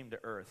Jesus came to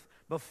earth,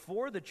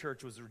 before the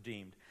church was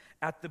redeemed.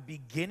 At the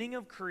beginning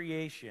of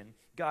creation,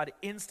 God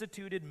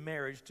instituted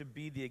marriage to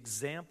be the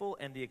example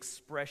and the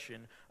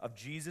expression of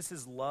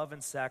Jesus' love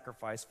and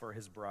sacrifice for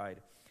his bride,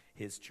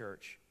 his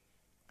church.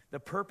 The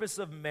purpose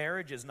of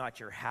marriage is not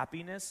your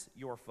happiness,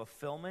 your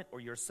fulfillment, or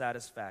your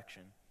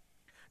satisfaction.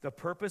 The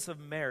purpose of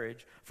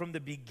marriage from the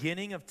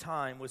beginning of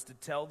time was to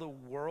tell the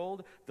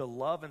world the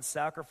love and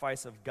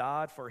sacrifice of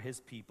God for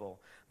his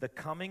people. The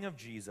coming of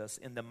Jesus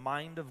in the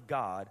mind of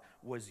God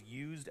was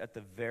used at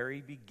the very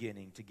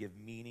beginning to give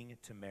meaning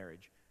to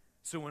marriage.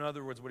 So in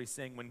other words, what he's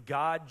saying, when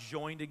God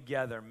joined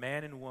together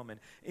man and woman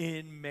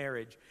in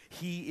marriage,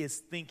 he is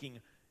thinking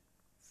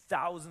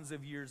thousands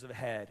of years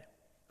ahead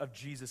of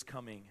Jesus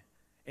coming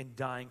and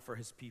dying for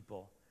his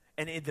people.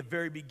 And at the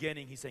very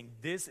beginning, he's saying,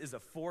 this is a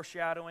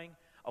foreshadowing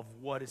of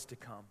what is to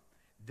come.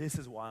 This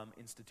is why I'm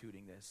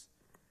instituting this.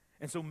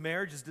 And so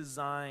marriage is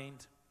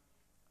designed,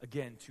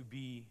 again, to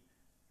be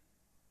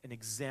an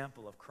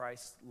example of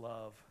Christ's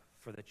love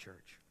for the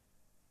church.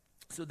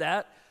 So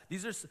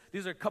these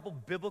are a couple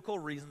biblical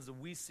reasons that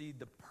we see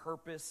the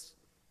purpose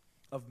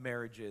of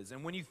marriages.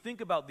 And when you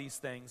think about these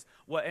things,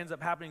 what ends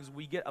up happening is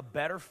we get a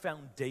better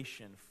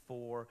foundation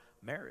for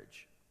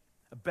marriage,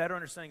 a better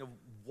understanding of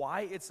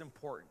why it's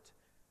important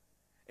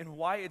and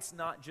why it's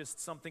not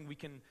just something we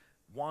can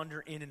wander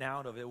in and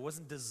out of. It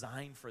wasn't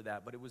designed for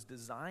that, but it was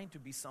designed to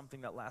be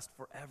something that lasts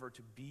forever,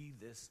 to be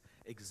this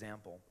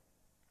example.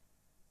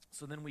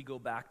 So then we go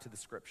back to the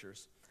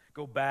scriptures.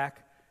 Go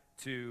back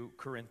to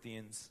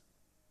Corinthians.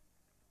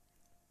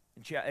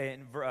 In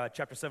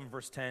chapter 7,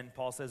 verse 10,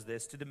 Paul says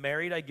this, to the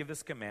married I give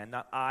this command,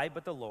 not I,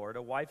 but the Lord.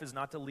 A wife is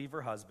not to leave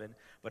her husband,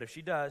 but if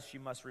she does, she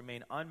must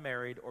remain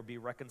unmarried or be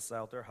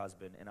reconciled to her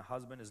husband, and a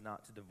husband is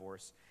not to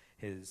divorce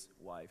his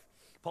wife.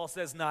 Paul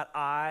says, not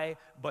I,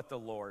 but the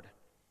Lord.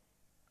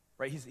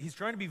 Right? He's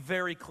trying to be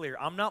very clear.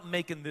 I'm not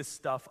making this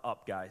stuff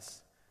up,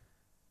 guys.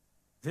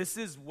 This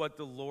is what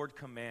the Lord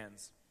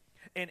commands.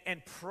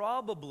 And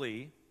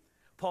probably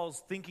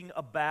Paul's thinking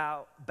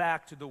about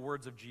back to the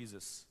words of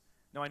Jesus.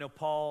 Now, I know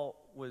Paul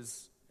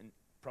was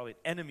probably an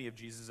enemy of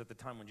Jesus at the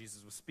time when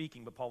Jesus was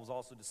speaking, but Paul was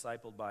also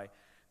discipled by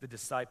the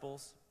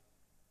disciples.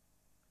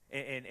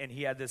 And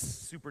he had this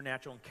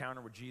supernatural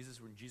encounter with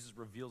Jesus when Jesus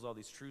reveals all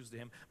these truths to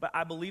him. But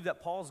I believe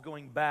that Paul's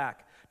going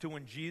back to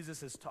when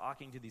Jesus is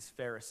talking to these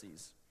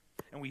Pharisees.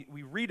 And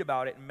we read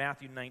about it in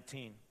Matthew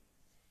 19.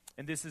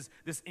 And this is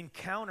this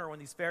encounter when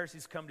these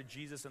Pharisees come to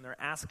Jesus and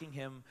they're asking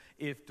him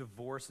if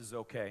divorce is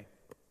okay.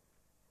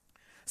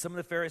 Some of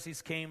the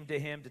Pharisees came to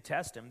him to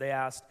test him. They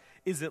asked,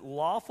 is it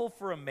lawful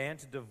for a man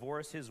to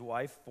divorce his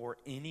wife for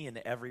any and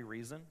every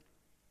reason?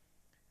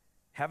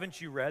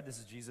 Haven't you read, this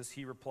is Jesus,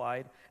 he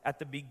replied, at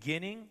the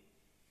beginning,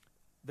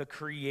 the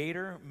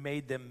Creator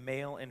made them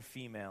male and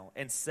female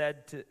and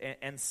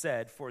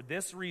said, for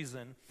this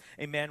reason,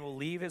 a man will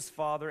leave his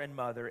father and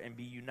mother and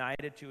be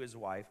united to his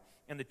wife,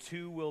 and the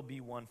two will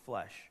be one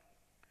flesh.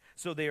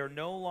 So they are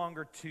no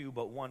longer two,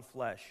 but one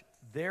flesh.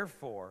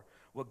 Therefore,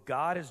 what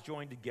God has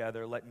joined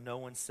together, let no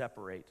one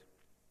separate.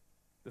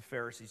 The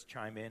Pharisees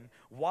chime in.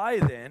 Why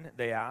then,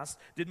 they asked,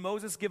 did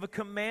Moses give a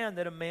command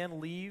that a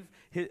man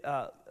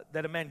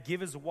give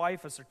his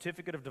wife a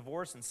certificate of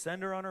divorce and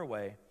send her on her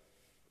way?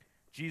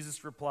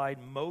 Jesus replied,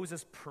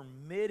 Moses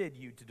permitted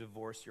you to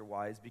divorce your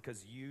wives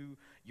because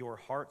your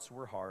hearts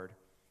were hard.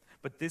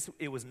 But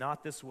it was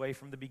not this way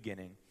from the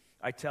beginning.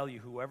 I tell you,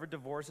 whoever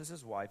divorces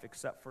his wife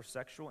except for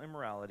sexual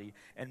immorality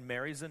and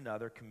marries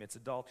another commits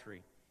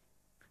adultery.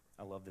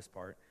 I love this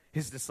part.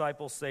 His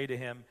disciples say to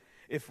him,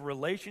 if a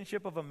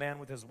relationship of a man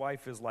with his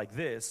wife is like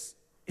this,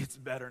 it's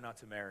better not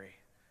to marry.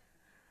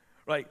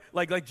 Right?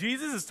 Like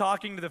Jesus is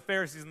talking to the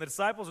Pharisees and the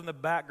disciples in the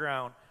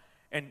background,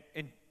 and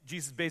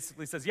Jesus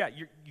basically says, yeah,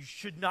 you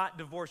should not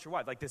divorce your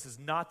wife. Like, this is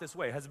not this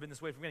way. It hasn't been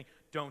this way from the beginning.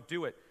 Don't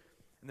do it.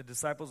 And the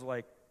disciples are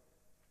like,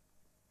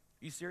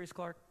 are you serious,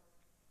 Clark?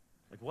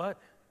 Like, what?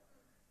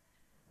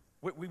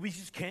 We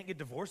just can't get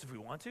divorced if we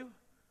want to?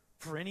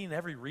 For any and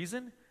every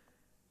reason?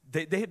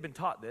 They had been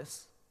taught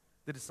this,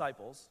 the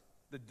disciples.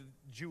 The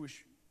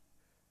Jewish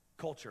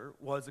culture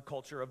was a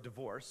culture of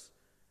divorce.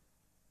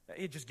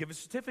 Just give a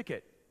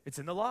certificate. It's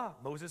in the law.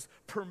 Moses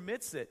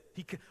permits it.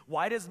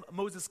 Why does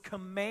Moses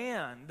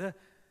command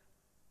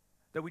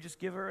that we just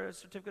give her a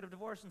certificate of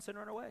divorce and send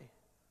her on her way?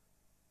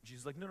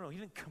 Jesus is like, no, he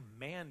didn't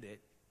command it.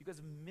 You guys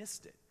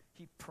missed it.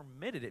 He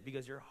permitted it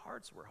because your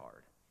hearts were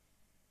hard.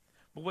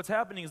 But what's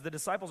happening is the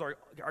disciples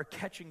are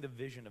catching the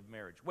vision of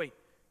marriage. Wait,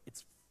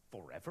 it's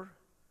forever?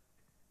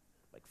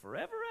 Like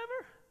forever,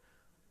 ever?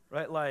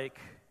 Right? Like,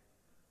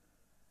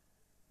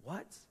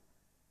 what?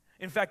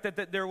 In fact,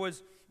 that there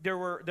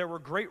were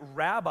great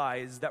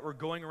rabbis that were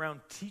going around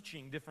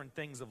teaching different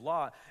things of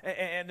law.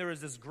 And there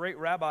was this great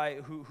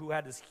rabbi who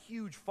had this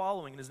huge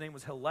following, and his name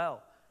was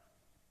Hillel.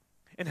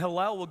 And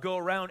Hillel will go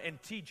around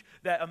and teach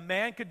that a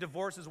man could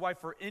divorce his wife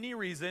for any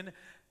reason,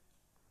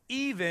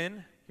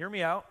 even, hear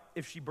me out,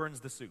 if she burns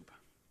the soup.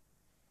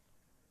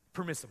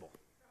 Permissible.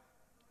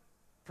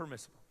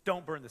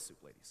 Don't burn the soup,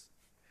 ladies.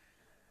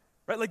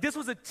 Right? Like, this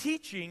was a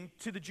teaching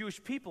to the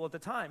Jewish people at the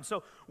time.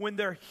 So when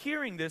they're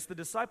hearing this, the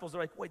disciples are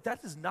like, wait,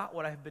 that is not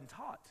what I have been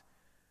taught.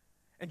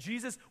 And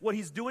Jesus, what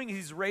he's doing is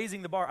he's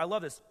raising the bar. I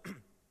love this.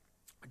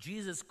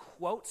 Jesus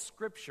quotes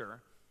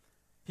Scripture.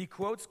 He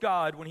quotes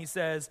God when he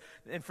says,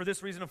 and for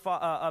this reason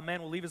a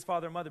man will leave his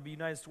father and mother, be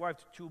united to his wife,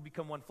 the two will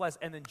become one flesh.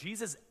 And then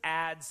Jesus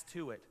adds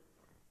to it.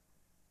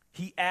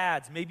 He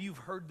adds, maybe you've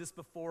heard this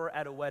before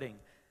at a wedding.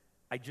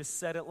 I just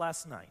said it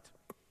last night.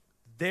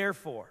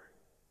 Therefore,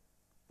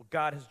 what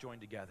God has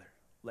joined together,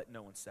 let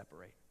no one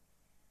separate.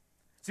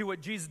 See what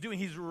Jesus is doing?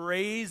 He's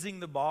raising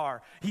the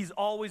bar. He's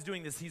always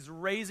doing this. He's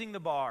raising the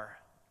bar.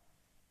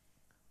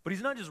 But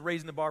he's not just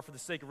raising the bar for the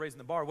sake of raising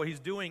the bar. What he's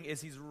doing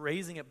is he's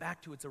raising it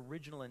back to its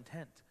original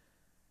intent.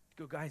 To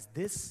go, guys,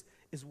 this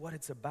is what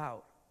it's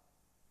about.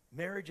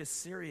 Marriage is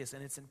serious,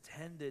 and it's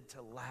intended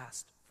to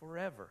last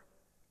forever.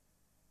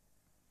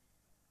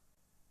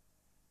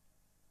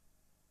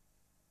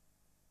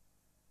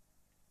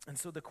 And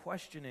so the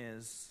question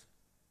is,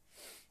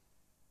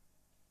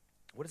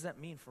 what does that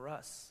mean for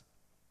us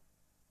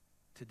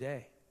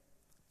today?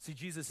 See,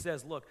 Jesus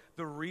says, look,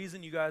 the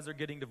reason you guys are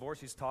getting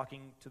divorced, he's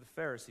talking to the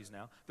Pharisees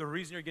now, the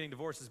reason you're getting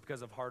divorced is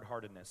because of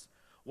hard-heartedness.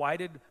 Why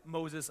did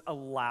Moses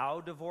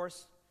allow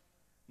divorce?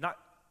 Not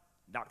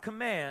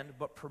command,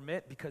 but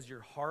permit, because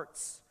your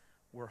hearts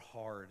were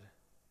hard.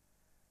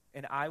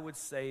 And I would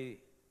say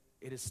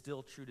it is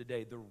still true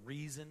today. The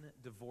reason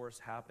divorce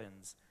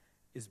happens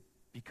is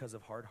because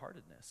of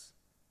hard-heartedness.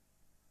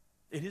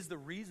 It is the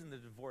reason the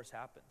divorce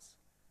happens.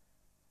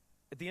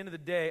 At the end of the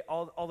day,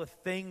 all the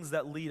things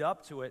that lead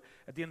up to it,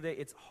 at the end of the day,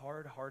 it's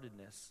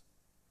hard-heartedness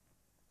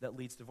that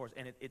leads to divorce.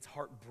 And it's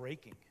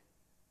heartbreaking.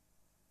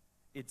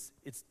 It's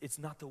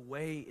not the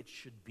way it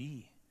should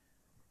be.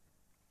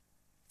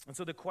 And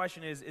so the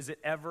question is it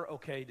ever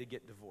okay to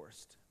get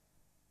divorced?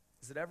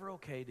 Is it ever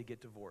okay to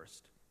get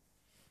divorced?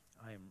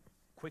 I am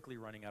quickly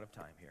running out of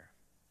time here.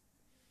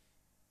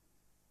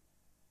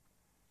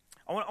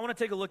 I want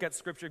to take a look at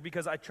Scripture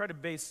because I try to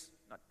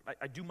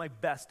I do my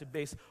best to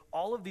base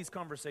all of these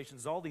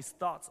conversations, all these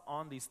thoughts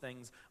on these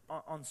things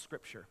on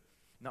Scripture.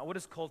 Not what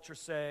does culture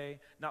say,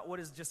 not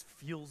what just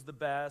feels the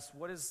best,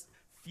 what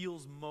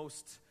feels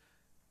most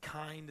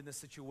kind in the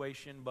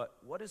situation, but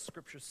what does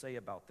Scripture say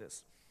about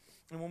this?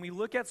 And when we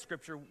look at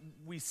Scripture,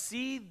 we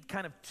see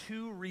kind of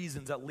two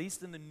reasons, at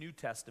least in the New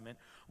Testament,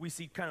 we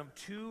see kind of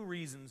two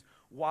reasons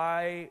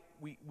why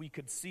we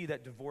could see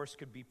that divorce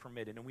could be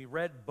permitted. And we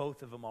read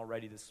both of them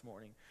already this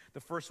morning. The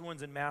first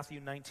one's in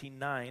Matthew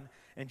 19:9,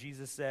 and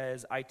Jesus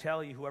says, I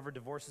tell you, whoever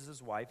divorces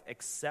his wife,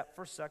 except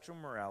for sexual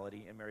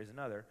immorality, and marries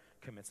another,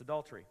 commits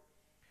adultery.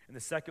 And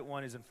the second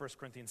one is in 1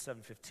 Corinthians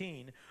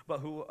 7:15,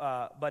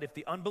 but if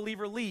the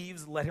unbeliever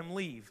leaves, let him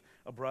leave.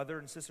 A brother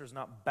and sister is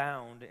not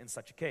bound in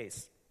such a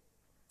case.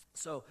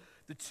 So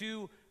the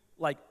two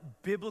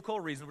biblical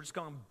reasons, we're just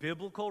calling them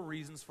biblical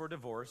reasons for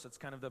divorce. That's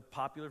kind of the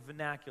popular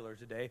vernacular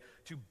today.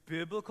 Two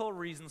biblical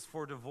reasons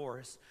for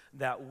divorce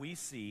that we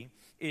see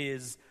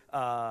is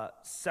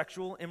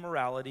sexual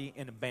immorality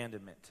and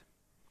abandonment.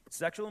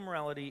 Sexual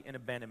immorality and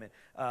abandonment.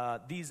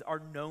 These are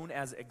known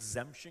as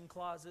exemption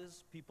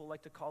clauses. People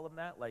like to call them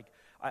that.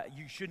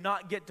 You should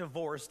not get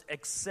divorced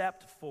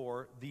except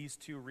for these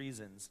two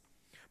reasons.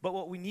 But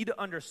what we need to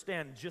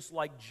understand, just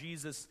like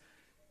Jesus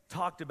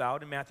talked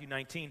about in Matthew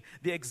 19,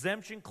 the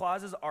exemption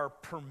clauses are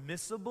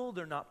permissible,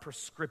 they're not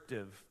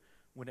prescriptive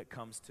when it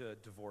comes to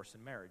divorce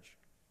and marriage.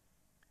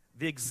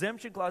 The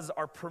exemption clauses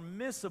are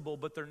permissible,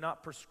 but they're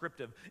not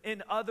prescriptive.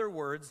 In other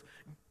words,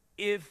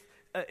 if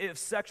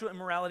sexual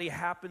immorality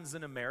happens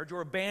in a marriage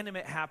or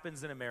abandonment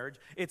happens in a marriage,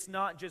 it's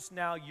not just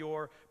now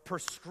you're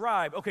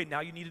prescribed, okay,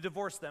 now you need to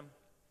divorce them.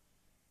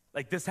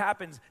 Like this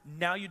happens,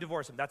 now you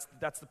divorce them.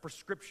 That's the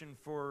prescription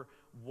for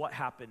what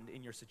happened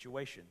in your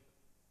situation.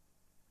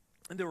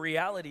 And the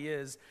reality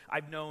is,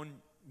 I've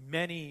known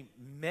many,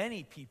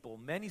 many people,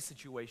 many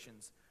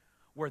situations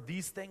where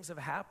these things have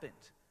happened.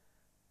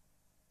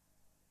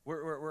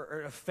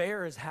 Where an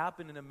affair has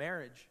happened in a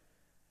marriage,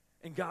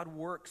 and God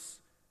works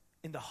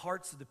in the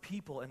hearts of the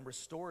people and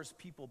restores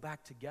people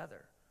back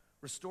together.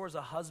 Restores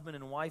a husband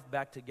and wife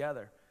back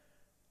together.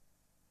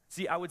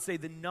 See, I would say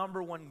the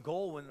number one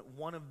goal when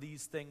one of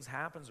these things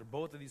happens, or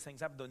both of these things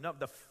happen,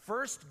 the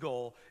first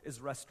goal is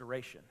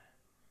restoration.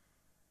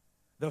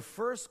 The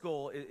first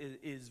goal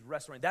is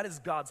restoration. That is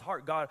God's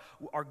heart.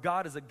 Our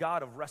God is a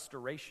God of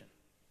restoration.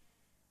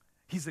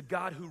 He's a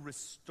God who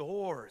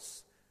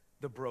restores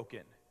the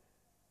broken.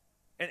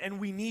 And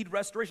we need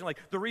restoration. Like,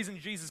 the reason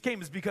Jesus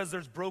came is because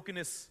there's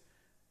brokenness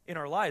in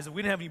our lives. If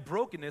we didn't have any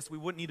brokenness, we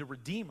wouldn't need a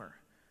redeemer.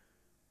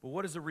 But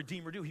what does a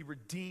redeemer do? He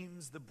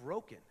redeems the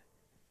broken.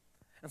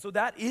 And so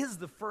that is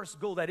the first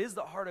goal. That is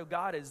the heart of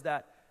God, is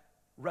that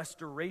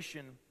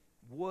restoration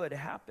would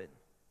happen.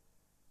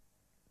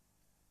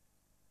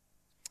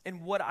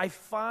 And what I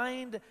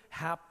find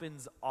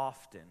happens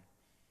often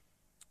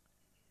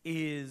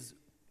is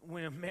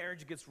when a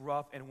marriage gets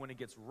rough and when it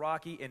gets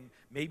rocky and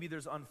maybe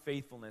there's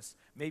unfaithfulness,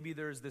 maybe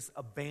there's this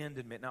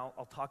abandonment. Now,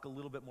 I'll talk a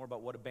little bit more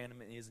about what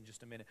abandonment is in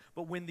just a minute.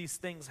 But when these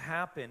things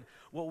happen,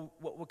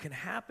 what can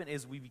happen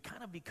is we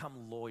kind of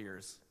become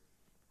lawyers,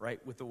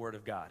 right, with the Word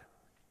of God.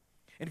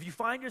 And if you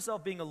find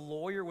yourself being a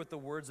lawyer with the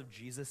words of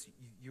Jesus,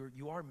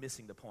 you are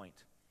missing the point.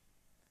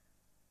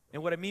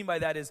 And what I mean by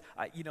that is,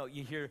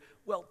 you hear,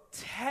 well,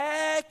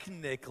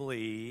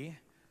 technically,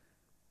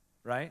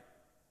 right?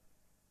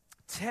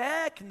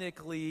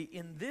 Technically,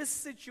 in this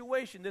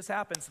situation, this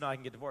happens, now I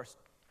can get divorced.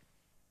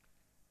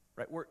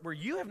 Right? Where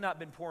you have not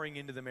been pouring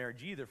into the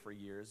marriage either for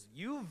years.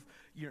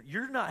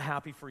 You're not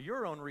happy for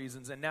your own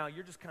reasons, and now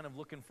you're just kind of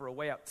looking for a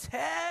way out.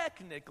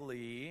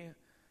 Technically,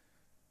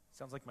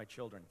 sounds like my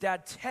children.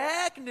 Dad,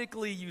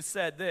 technically you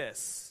said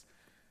this,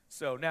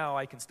 so now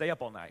I can stay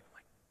up all night.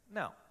 Like,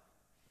 no.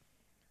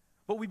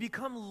 But we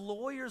become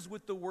lawyers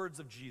with the words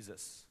of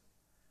Jesus,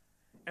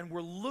 and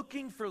we're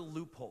looking for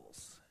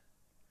loopholes.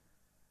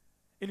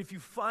 And if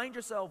you find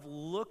yourself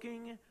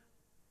looking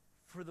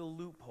for the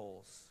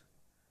loopholes,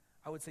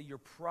 I would say you're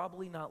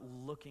probably not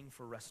looking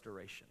for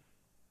restoration.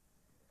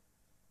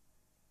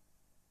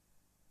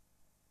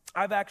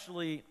 I've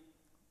actually,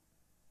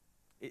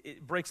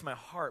 it breaks my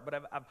heart,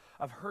 but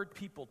I've heard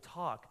people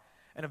talk,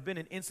 and I've been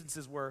in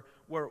instances where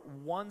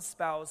one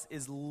spouse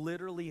is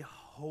literally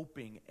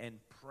hoping and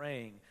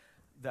praying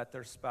that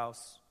their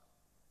spouse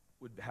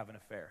would have an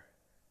affair,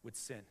 would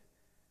sin,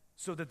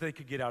 so that they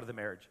could get out of the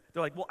marriage.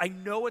 They're like, well, I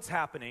know it's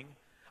happening.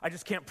 I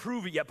just can't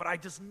prove it yet, but I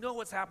just know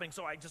it's happening,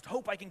 so I just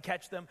hope I can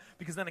catch them,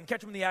 because then I can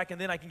catch them in the act,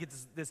 and then I can get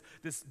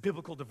this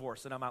biblical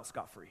divorce, and I'm out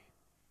scot-free.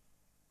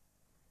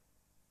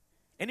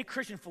 Any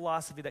Christian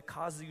philosophy that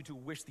causes you to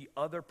wish the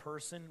other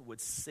person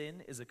would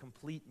sin is a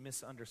complete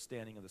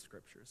misunderstanding of the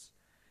Scriptures.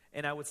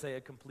 And I would say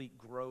a complete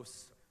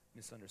gross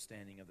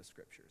misunderstanding of the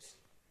Scriptures.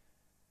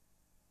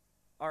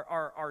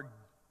 Our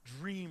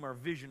dream, our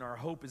vision, our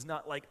hope is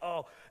not like,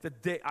 oh,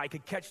 I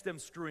could catch them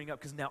screwing up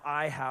because now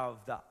I have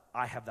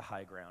the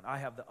high ground. I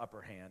have the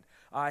upper hand.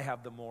 I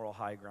have the moral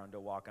high ground to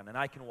walk on. And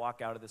I can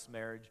walk out of this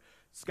marriage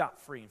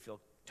scot-free and feel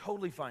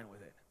totally fine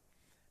with it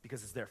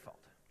because it's their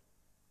fault.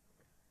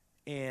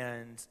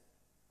 And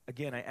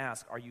again, I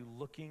ask, are you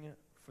looking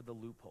for the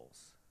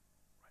loopholes?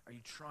 Are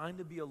you trying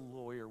to be a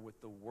lawyer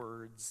with the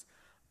words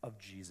of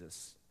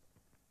Jesus?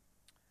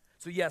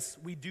 So yes,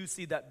 we do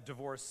see that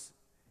divorce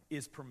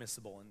is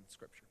permissible in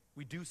Scripture.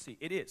 We do see,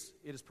 it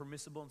is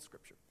permissible in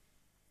Scripture.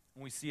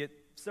 And we see it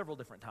several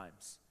different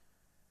times.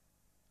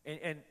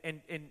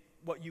 And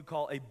what you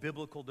call a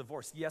biblical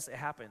divorce, yes, it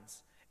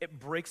happens. It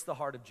breaks the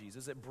heart of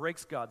Jesus. It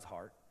breaks God's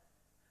heart.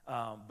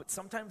 But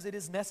sometimes it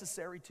is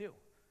necessary too.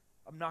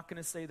 I'm not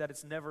going to say that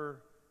it's never,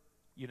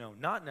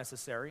 not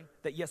necessary.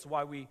 That yes,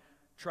 why we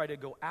try to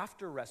go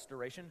after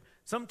restoration.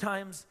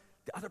 Sometimes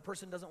the other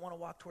person doesn't want to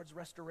walk towards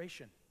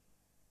restoration.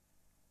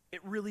 It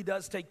really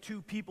does take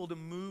two people to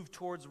move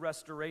towards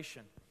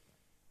restoration.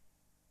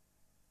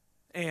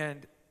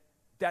 And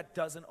that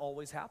doesn't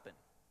always happen.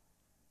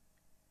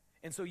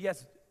 And so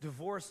yes,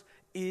 divorce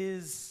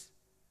is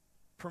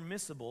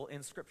permissible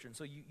in Scripture. And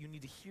so you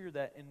need to hear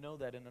that and know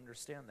that and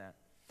understand that.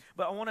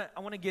 But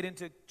I want to get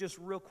into just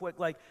real quick,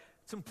 like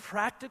some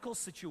practical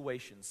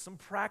situations, some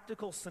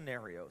practical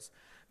scenarios,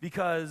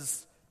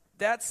 because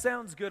that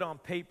sounds good on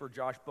paper,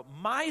 Josh, but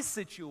my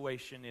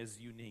situation is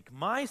unique.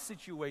 My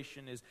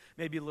situation is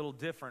maybe a little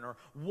different, or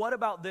what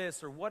about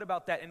this, or what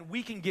about that? And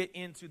we can get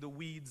into the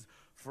weeds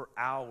for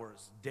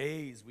hours,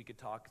 days we could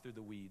talk through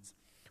the weeds.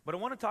 But I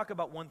want to talk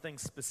about one thing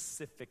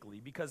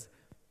specifically, because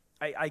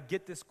I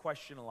get this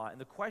question a lot,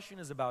 and the question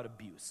is about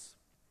abuse.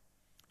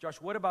 Josh,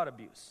 what about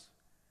abuse?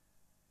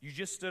 You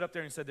just stood up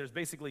there and said there's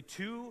basically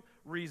two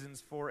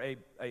reasons for a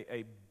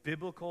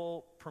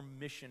biblical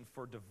permission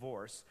for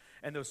divorce,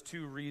 and those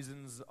two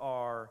reasons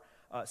are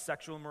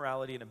sexual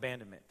immorality and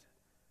abandonment.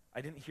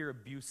 I didn't hear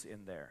abuse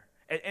in there.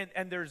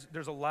 And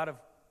there's a lot of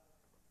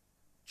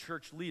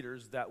church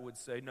leaders that would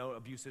say, no,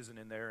 abuse isn't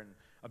in there, and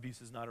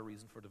abuse is not a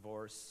reason for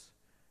divorce.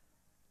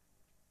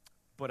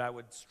 But I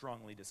would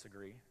strongly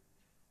disagree.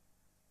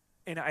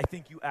 And I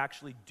think you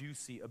actually do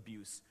see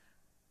abuse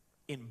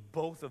in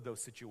both of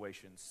those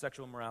situations,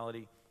 sexual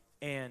immorality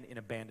and in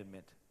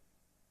abandonment.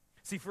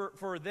 See,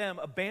 for them,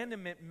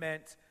 abandonment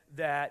meant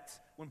that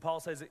when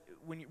Paul says,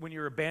 when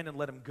you're abandoned,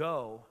 let him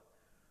go,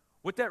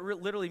 what that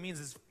literally means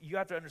is you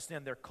have to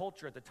understand their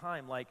culture at the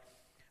time, like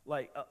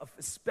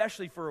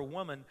especially for a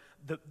woman,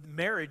 the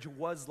marriage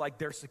was like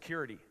their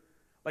security.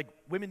 Like,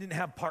 women didn't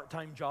have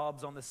part-time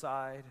jobs on the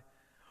side.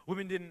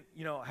 Women didn't,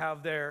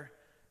 have their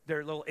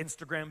their little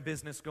Instagram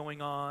business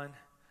going on.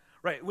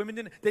 Right,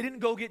 women didn't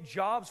go get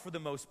jobs for the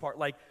most part.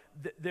 Like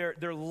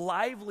their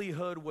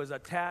livelihood was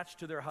attached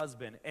to their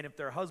husband, and if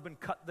their husband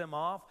cut them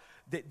off,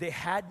 they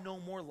had no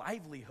more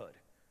livelihood.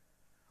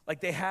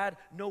 Like they had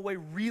no way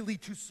really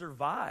to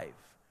survive.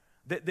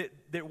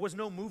 There was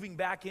no moving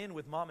back in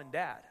with mom and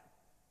dad.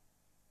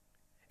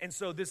 And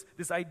so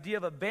this idea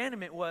of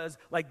abandonment was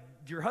like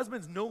your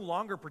husband's no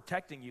longer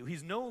protecting you.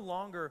 He's no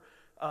longer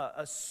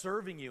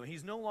serving you.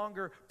 He's no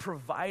longer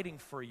providing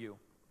for you.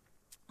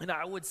 And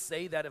I would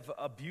say that if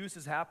abuse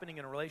is happening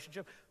in a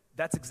relationship,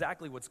 that's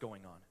exactly what's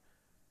going on.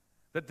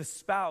 That the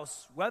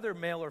spouse, whether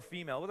male or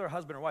female, whether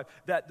husband or wife,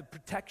 that the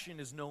protection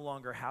is no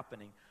longer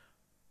happening.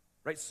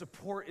 Right?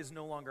 Support is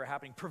no longer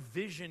happening.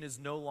 Provision is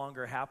no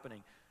longer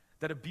happening.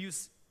 That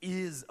abuse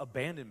is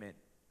abandonment.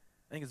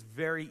 I think it's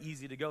very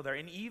easy to go there.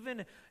 And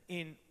even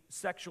in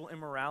sexual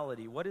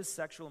immorality, what is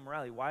sexual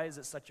immorality? Why is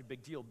it such a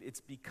big deal?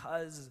 It's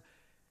because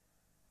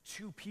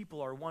two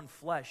people are one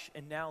flesh,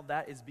 and now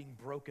that is being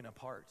broken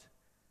apart.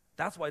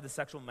 That's why the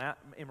sexual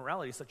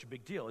immorality is such a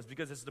big deal. It's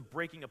because it's the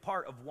breaking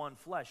apart of one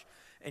flesh.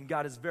 And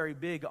God is very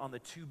big on the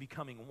two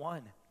becoming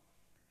one.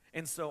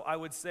 And so I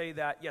would say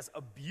that, yes,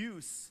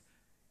 abuse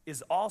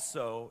is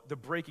also the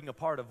breaking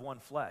apart of one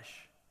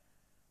flesh.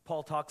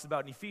 Paul talks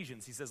about in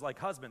Ephesians, he says, like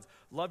husbands,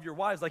 love your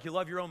wives like you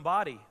love your own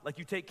body. Like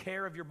you take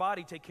care of your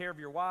body, take care of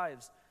your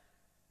wives.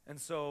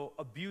 And so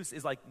abuse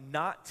is like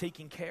not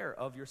taking care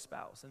of your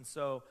spouse. And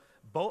so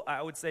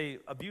I would say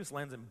abuse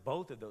lands in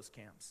both of those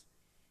camps.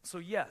 So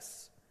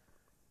yes,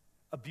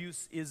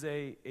 abuse is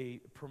a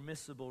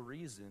permissible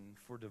reason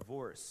for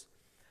divorce.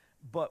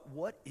 But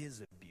what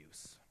is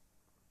abuse?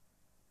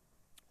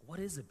 What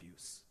is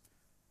abuse?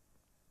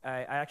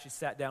 I actually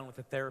sat down with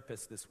a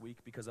therapist this week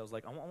because I was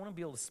like, I want to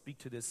be able to speak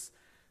to this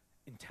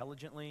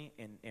intelligently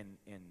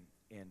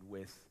and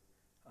with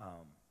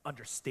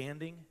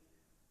understanding.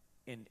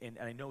 And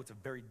I know it's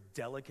a very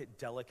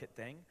delicate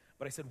thing.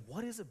 But I said,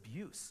 what is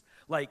abuse?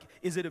 Like,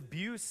 is it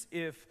abuse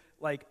if,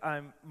 like,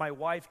 my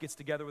wife gets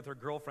together with her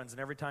girlfriends, and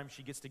every time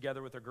she gets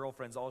together with her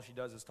girlfriends, all she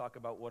does is talk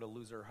about what a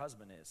loser her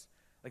husband is?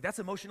 Like, that's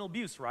emotional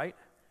abuse, right?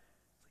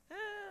 It's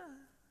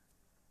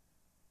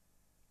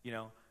like, You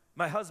know,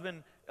 my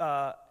husband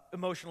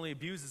emotionally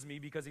abuses me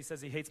because he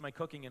says he hates my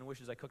cooking and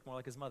wishes I cooked more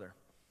like his mother,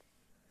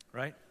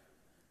 right?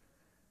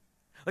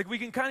 Like, we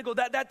can kind of go,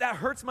 that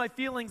hurts my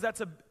feelings,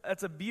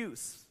 that's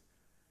abuse.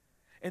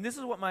 And this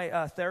is what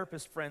my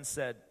therapist friend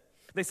said.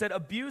 They said,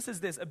 abuse is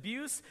this.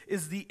 Abuse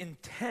is the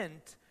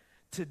intent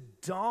to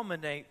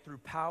dominate through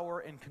power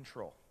and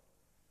control.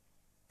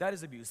 That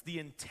is abuse. The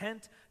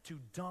intent to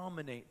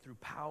dominate through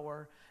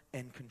power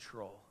and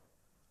control.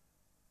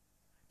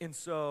 And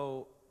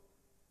so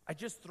I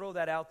just throw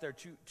that out there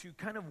to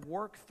kind of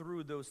work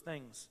through those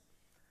things,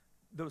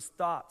 those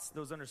thoughts,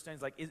 those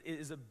understandings. Like,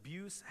 is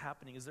abuse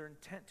happening? Is there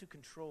intent to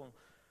control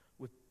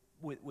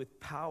with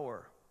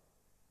power?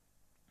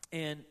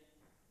 And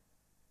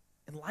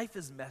life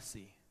is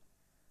messy.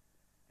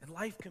 And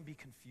life can be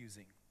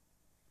confusing.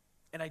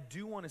 And I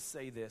do want to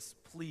say this,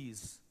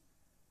 please,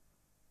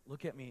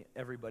 look at me,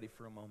 everybody,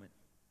 for a moment.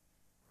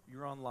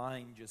 You're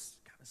online,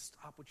 just kind of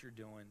stop what you're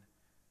doing,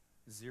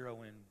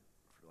 zero in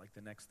for like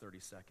the next 30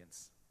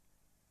 seconds.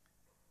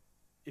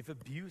 If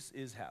abuse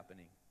is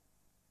happening,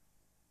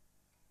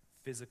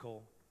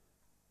 physical,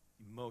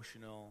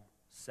 emotional,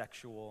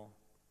 sexual,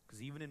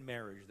 because even in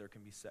marriage there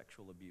can be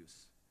sexual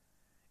abuse.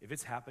 If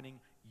it's happening,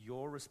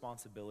 your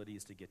responsibility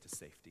is to get to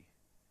safety.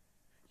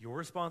 Your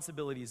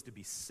responsibility is to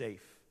be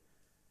safe.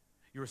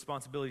 Your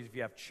responsibility, if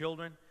you have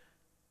children,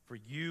 for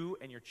you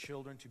and your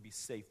children to be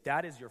safe.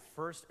 That is your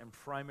first and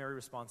primary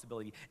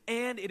responsibility.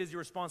 And it is your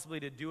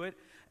responsibility to do it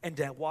and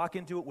to walk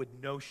into it with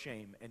no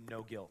shame and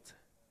no guilt.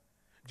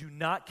 Do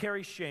not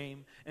carry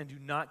shame and do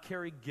not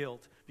carry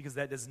guilt, because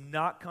that does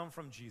not come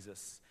from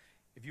Jesus.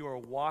 If you are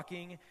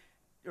walking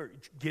or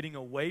getting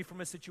away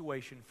from a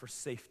situation for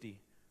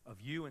safety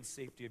of you and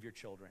safety of your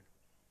children.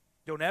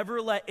 Don't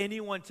ever let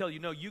anyone tell you,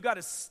 no, you got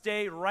to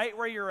stay right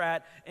where you're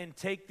at and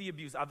take the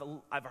abuse.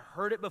 I've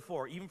heard it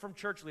before, even from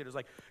church leaders,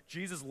 like,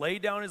 Jesus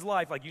laid down his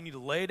life, like, you need to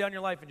lay down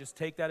your life and just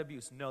take that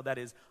abuse. No, that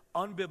is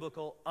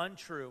unbiblical,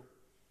 untrue,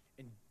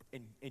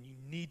 and you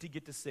need to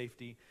get to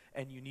safety,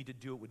 and you need to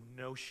do it with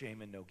no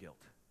shame and no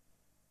guilt.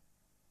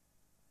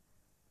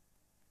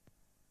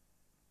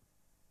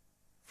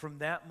 From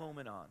that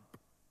moment on,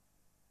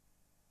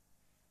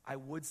 I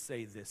would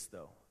say this,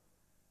 though.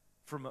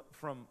 From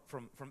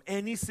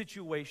any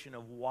situation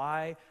of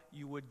why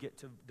you would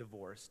get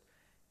divorced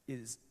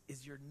is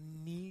your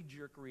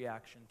knee-jerk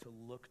reaction to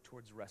look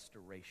towards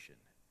restoration.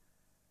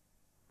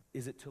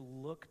 Is it to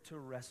look to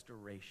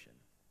restoration?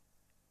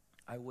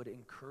 I would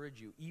encourage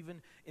you, even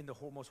in the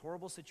most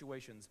horrible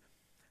situations,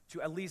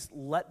 to at least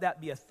let that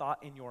be a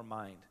thought in your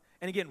mind.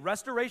 And again,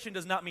 restoration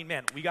does not mean,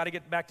 man, we got to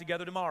get back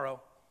together tomorrow.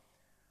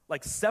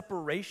 Like,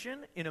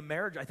 separation in a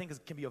marriage, I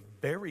think, can be a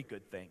very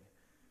good thing.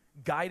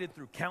 Guided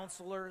through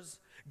counselors,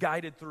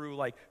 guided through,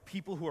 like,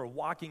 people who are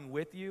walking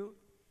with you.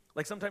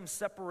 Like, sometimes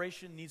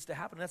separation needs to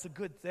happen. That's a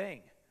good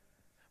thing.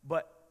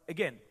 But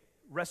again,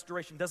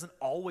 restoration doesn't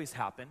always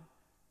happen.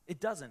 It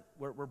doesn't.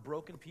 We're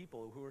broken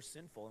people who are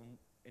sinful,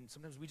 and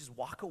sometimes we just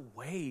walk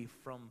away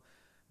from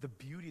the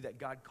beauty that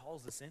God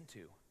calls us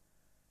into.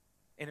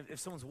 And if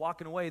someone's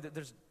walking away,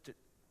 there's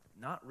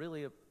not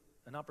really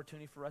an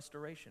opportunity for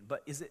restoration.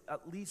 But is it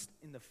at least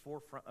in the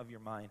forefront of your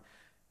mind?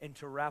 And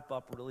to wrap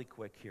up really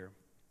quick here,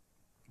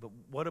 but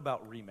what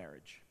about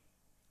remarriage?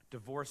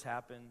 Divorce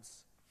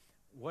happens.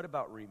 What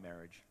about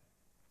remarriage?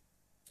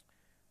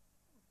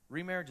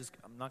 Remarriage is,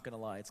 I'm not going to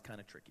lie, it's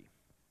kind of tricky.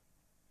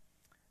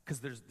 Because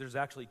there's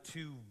actually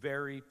two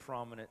very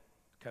prominent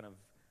kind of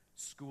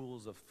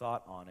schools of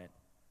thought on it.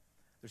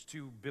 There's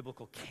two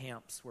biblical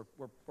camps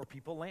where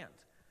people land.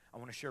 I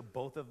want to share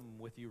both of them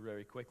with you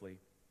very quickly.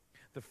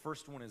 The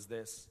first one is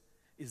this,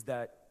 is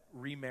that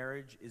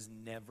remarriage is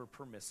never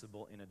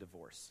permissible in a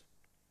divorce.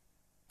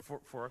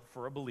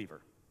 For a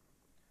believer,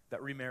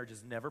 that remarriage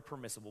is never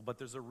permissible, but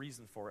there's a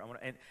reason for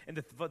it. And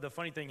the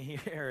funny thing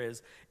here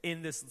is,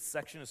 in this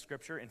section of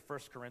Scripture, in 1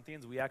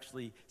 Corinthians, we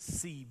actually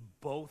see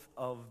both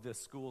of the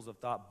schools of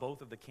thought,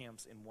 both of the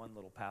camps in one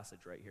little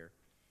passage right here.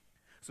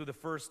 So the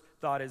first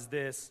thought is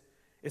this.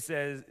 He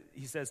says,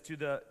 to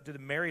the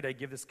married I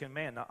give this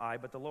command, not I,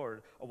 but the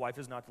Lord. A wife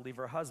is not to leave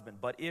her husband,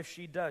 but if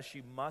she does,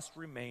 she must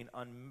remain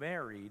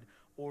unmarried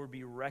or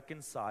be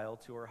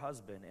reconciled to her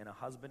husband, and a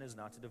husband is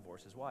not to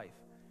divorce his wife.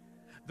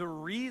 The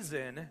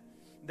reason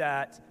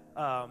that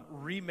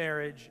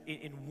remarriage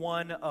in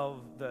one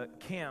of the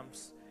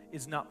camps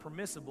is not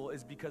permissible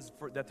is because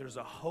that there's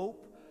a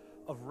hope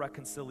of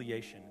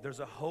reconciliation. There's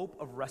a hope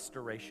of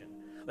restoration.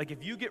 Like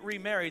if you get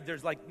remarried,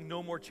 there's like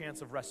no more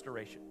chance of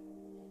restoration.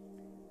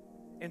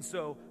 And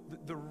so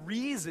the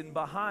reason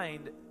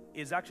behind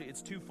is actually,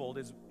 it's twofold.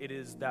 It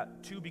is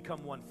that two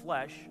become one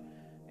flesh,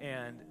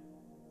 and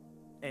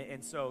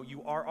so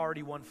you are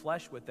already one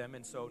flesh with them,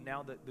 and so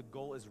now the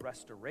goal is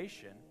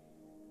restoration.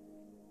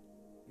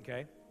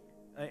 Okay?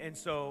 And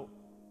so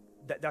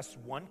that's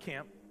one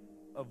camp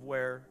of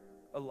where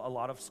a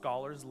lot of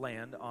scholars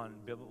land on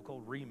biblical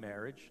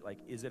remarriage, like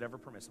is it ever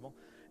permissible?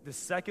 The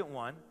second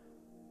one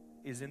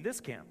is in this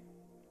camp.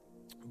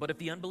 But if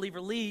the unbeliever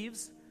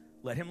leaves,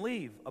 let him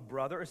leave. A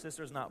brother or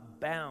sister is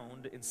not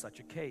bound in such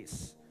a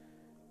case.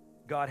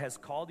 God has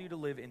called you to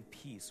live in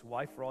peace.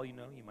 Wife, for all you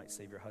know, you might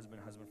save your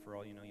husband. Husband, for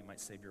all you know, you might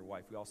save your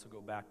wife. We also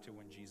go back to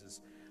when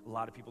a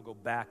lot of people go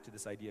back to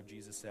this idea of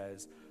Jesus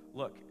says,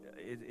 look,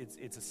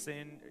 it's a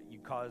sin. You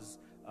cause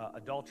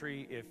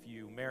adultery if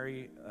you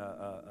marry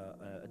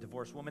a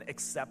divorced woman,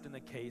 except in the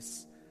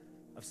case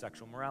of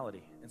sexual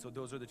immorality. And so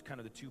those are the kind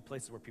of the two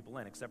places where people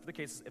land, except for the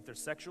cases if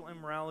there's sexual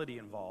immorality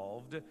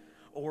involved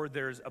or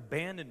there's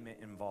abandonment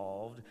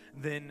involved,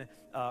 then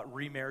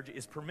remarriage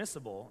is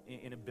permissible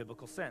in a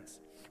biblical sense.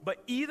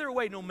 But either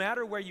way, no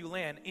matter where you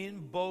land,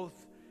 in both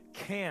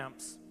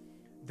camps,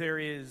 there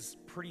is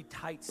pretty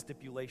tight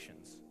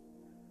stipulations,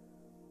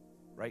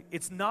 right?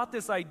 It's not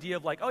this idea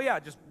of like, oh yeah,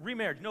 just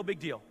remarriage, no big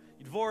deal.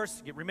 You divorce,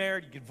 you get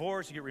remarried, you get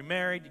divorced, you get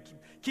remarried, you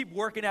keep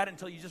working at it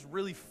until you just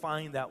really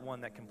find that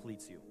one that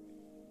completes you.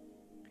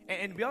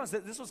 And to be honest,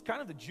 this was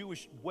kind of the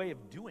Jewish way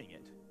of doing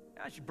it.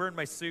 She burned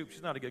my soup.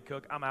 She's not a good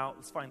cook. I'm out.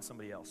 Let's find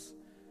somebody else,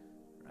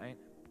 right?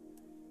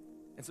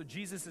 And so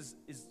Jesus is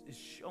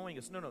showing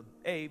us, no,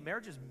 A,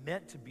 marriage is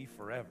meant to be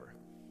forever.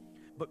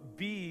 But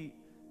B,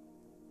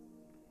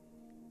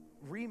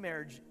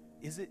 remarriage,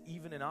 is it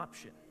even an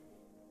option?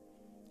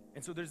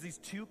 And so there's these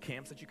two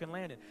camps that you can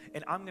land in.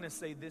 And I'm going to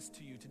say this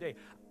to you today.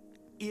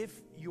 If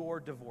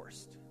you're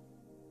divorced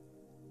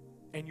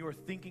and you're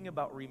thinking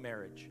about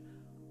remarriage,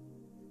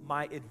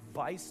 my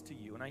advice to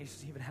you, and I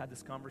just even had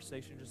this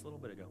conversation just a little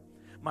bit ago,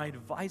 my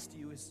advice to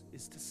you is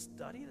to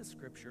study the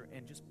Scripture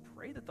and just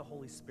pray that the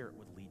Holy Spirit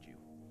would lead you.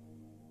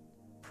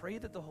 Pray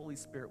that the Holy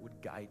Spirit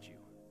would guide you.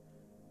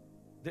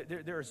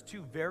 There's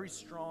two very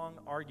strong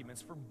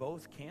arguments for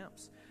both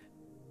camps.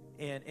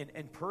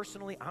 And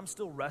personally, I'm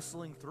still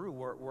wrestling through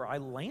where I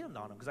land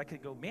on them, because I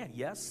could go, man,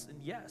 yes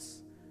and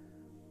yes.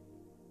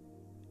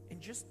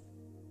 And just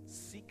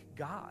seek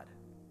God.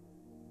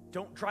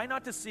 Try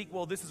not to seek,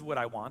 well, this is what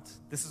I want.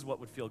 This is what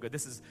would feel good.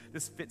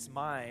 This fits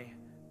my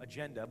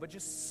agenda. But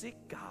just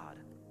seek God.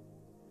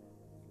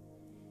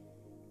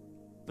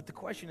 But the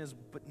question is,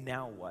 but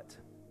now what?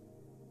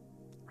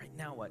 Right,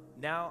 now what?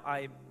 Now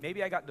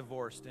maybe I got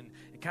divorced, and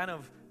it kind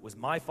of was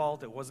my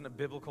fault. It wasn't a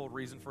biblical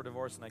reason for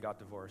divorce, and I got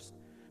divorced.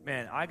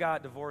 Man, I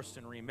got divorced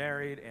and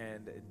remarried,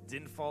 and it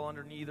didn't fall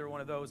under neither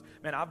one of those.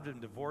 Man, I've been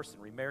divorced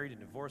and remarried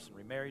and divorced and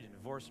remarried and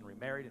divorced and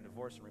remarried and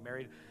divorced and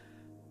remarried.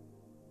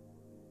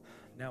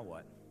 Now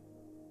what?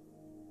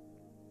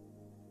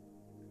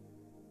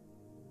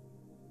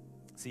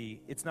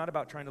 See, it's not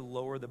about trying to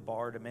lower the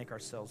bar to make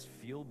ourselves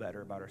feel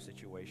better about our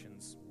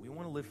situations. We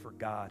want to live for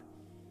God.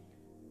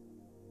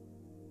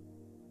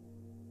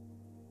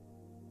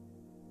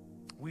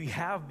 We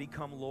have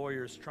become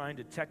lawyers trying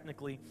to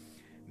technically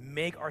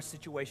make our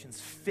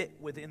situations fit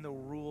within the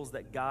rules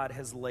that God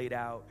has laid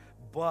out,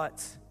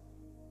 but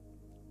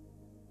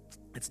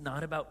it's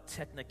not about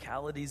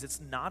technicalities.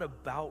 It's not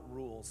about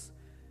rules.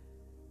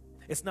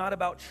 It's not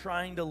about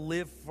trying to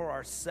live for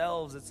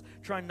ourselves. It's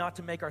trying not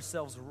to make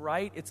ourselves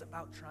right. It's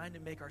about trying to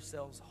make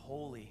ourselves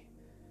holy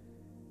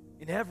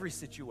in every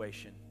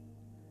situation,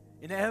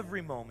 in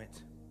every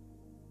moment.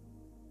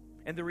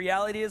 And the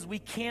reality is we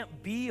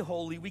can't be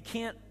holy. We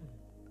can't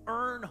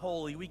earn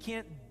holy. We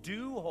can't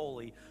do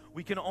holy.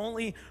 We can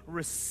only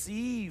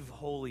receive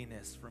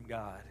holiness from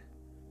God.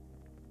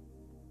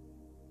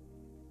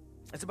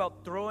 It's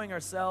about throwing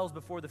ourselves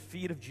before the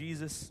feet of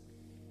Jesus,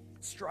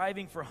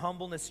 striving for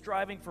humbleness,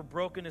 striving for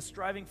brokenness,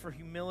 striving for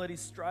humility,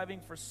 striving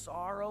for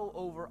sorrow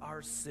over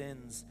our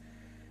sins.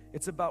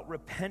 It's about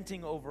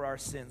repenting over our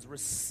sins,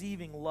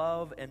 receiving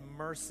love and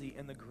mercy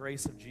in the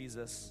grace of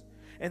Jesus,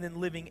 and then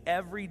living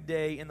every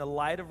day in the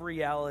light of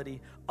reality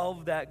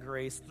of that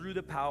grace through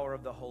the power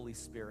of the Holy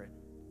Spirit.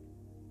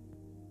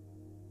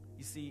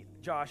 You see,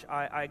 Josh,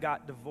 I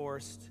got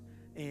divorced,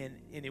 and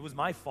it was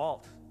my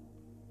fault.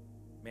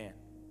 Man,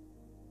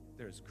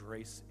 there's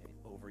grace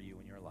over you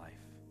in your life.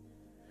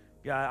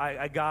 Yeah,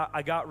 I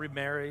got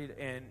remarried,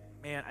 and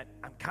man,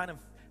 I'm kind of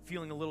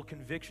feeling a little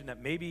conviction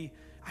that maybe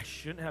I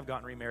shouldn't have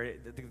gotten remarried.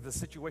 The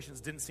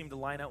situations didn't seem to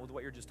line out with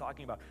what you're just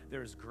talking about.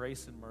 There is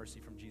grace and mercy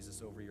from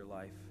Jesus over your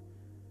life.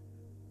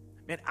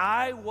 Man,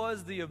 I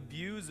was the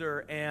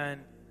abuser,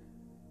 and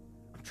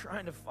I'm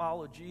trying to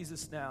follow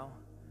Jesus now,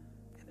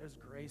 and there's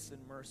grace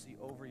and mercy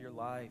over your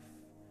life.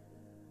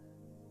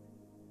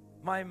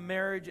 My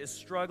marriage is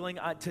struggling.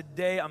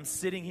 Today, I'm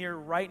sitting here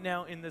right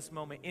now in this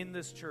moment, in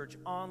this church,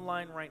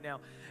 online right now,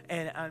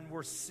 and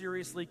we're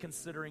seriously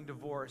considering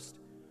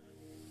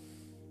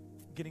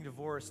getting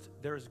divorced.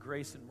 There is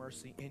grace and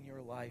mercy in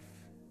your life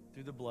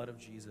through the blood of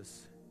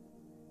Jesus.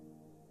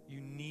 You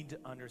need to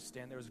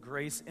understand there is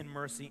grace and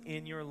mercy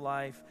in your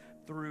life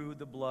through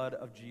the blood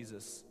of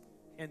Jesus.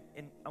 And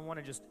I want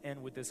to just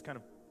end with this kind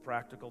of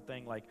practical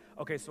thing, like,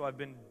 okay, so I've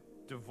been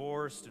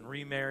divorced and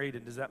remarried,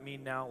 and does that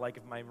mean now, like,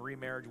 if my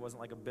remarriage wasn't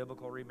like a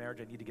biblical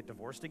remarriage, I need to get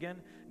divorced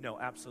again? No,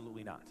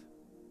 absolutely not.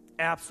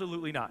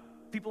 Absolutely not.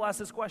 People ask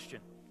this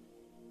question.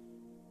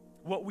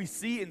 What we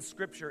see in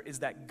Scripture is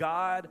that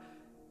God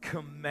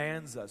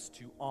commands us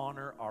to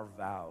honor our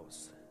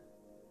vows.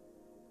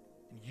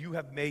 And you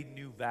have made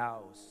new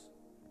vows.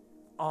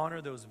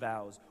 Honor those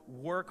vows.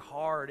 Work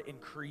hard in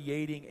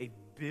creating a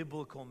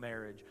biblical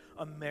marriage,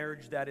 a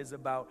marriage that is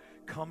about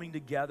coming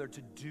together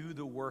to do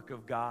the work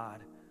of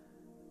God.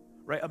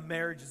 Right? A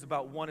marriage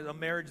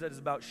that is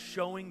about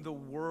showing the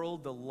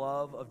world the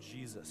love of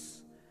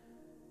Jesus.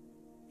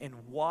 And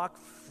walk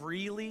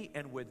freely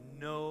and with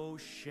no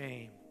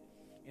shame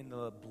in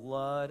the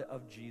blood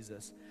of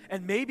Jesus.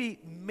 And maybe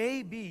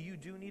you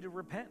do need to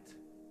repent.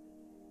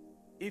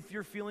 If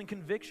you're feeling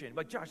conviction,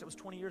 like, Josh, that was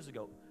 20 years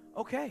ago.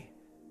 Okay.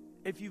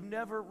 If you've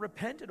never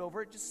repented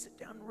over it, just sit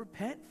down and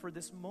repent for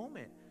this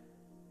moment.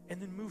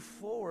 And then move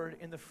forward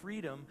in the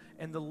freedom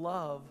and the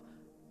love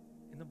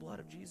in the blood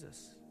of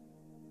Jesus.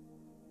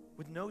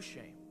 With no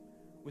shame,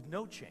 with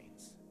no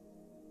chains,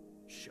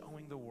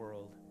 showing the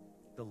world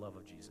the love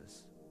of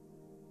Jesus.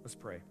 Let's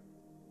pray.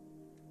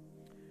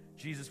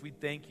 Jesus, we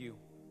thank you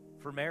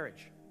for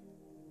marriage.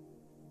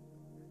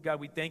 God,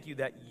 we thank you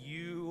that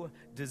you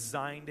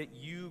designed it,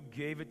 you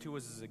gave it to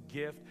us as a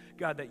gift.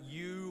 God, that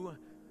you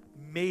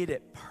made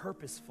it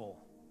purposeful.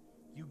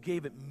 You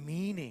gave it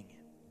meaning.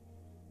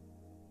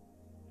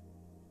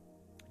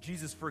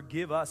 Jesus,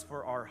 forgive us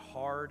for our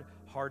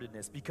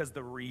hard-heartedness, because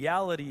the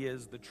reality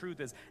is, the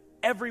truth is,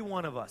 every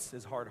one of us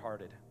is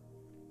hard-hearted.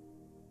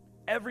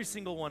 Every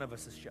single one of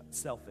us is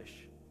selfish.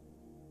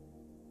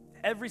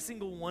 Every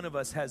single one of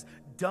us has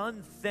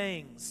done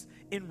things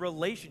in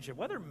relationship,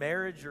 whether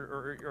marriage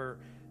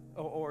or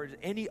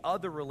any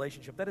other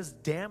relationship, that has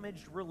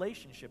damaged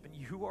relationship, and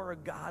you are a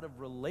God of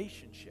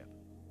relationship.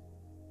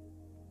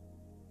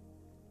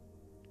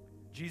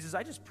 Jesus,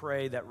 I just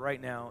pray that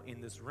right now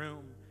in this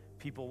room,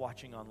 people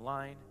watching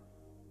online,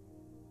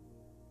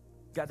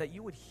 God, that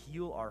you would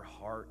heal our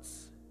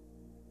hearts.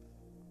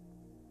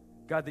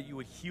 God, that you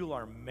would heal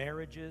our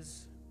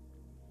marriages.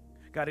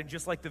 God, and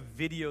just like the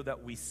video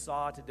that we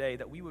saw today,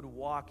 that we would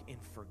walk in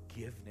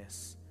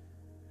forgiveness.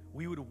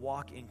 We would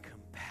walk in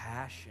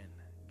compassion,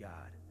 God.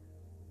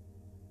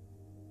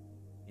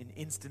 In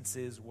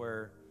instances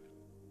where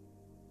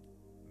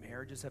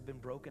marriages have been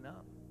broken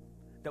up.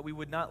 That we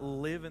would not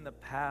live in the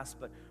past,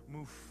 but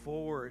move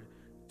forward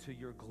to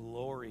your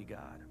glory,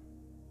 God.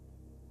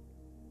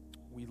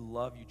 We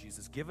love you,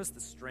 Jesus. Give us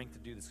the strength to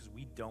do this, because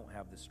we don't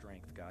have the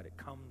strength, God. It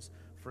comes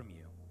from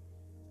you.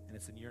 And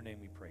it's in your name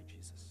we pray,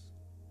 Jesus.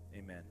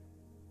 Amen.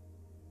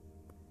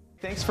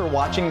 Thanks for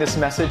watching this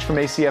message from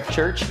ACF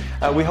Church.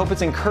 We hope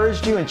it's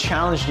encouraged you and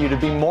challenged you to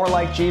be more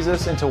like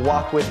Jesus and to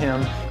walk with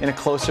him in a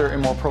closer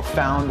and more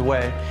profound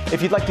way.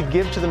 If you'd like to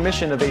give to the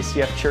mission of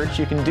ACF Church,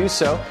 you can do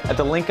so at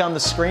the link on the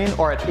screen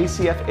or at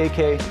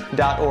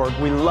acfak.org.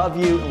 We love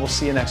you, and we'll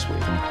see you next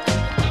week.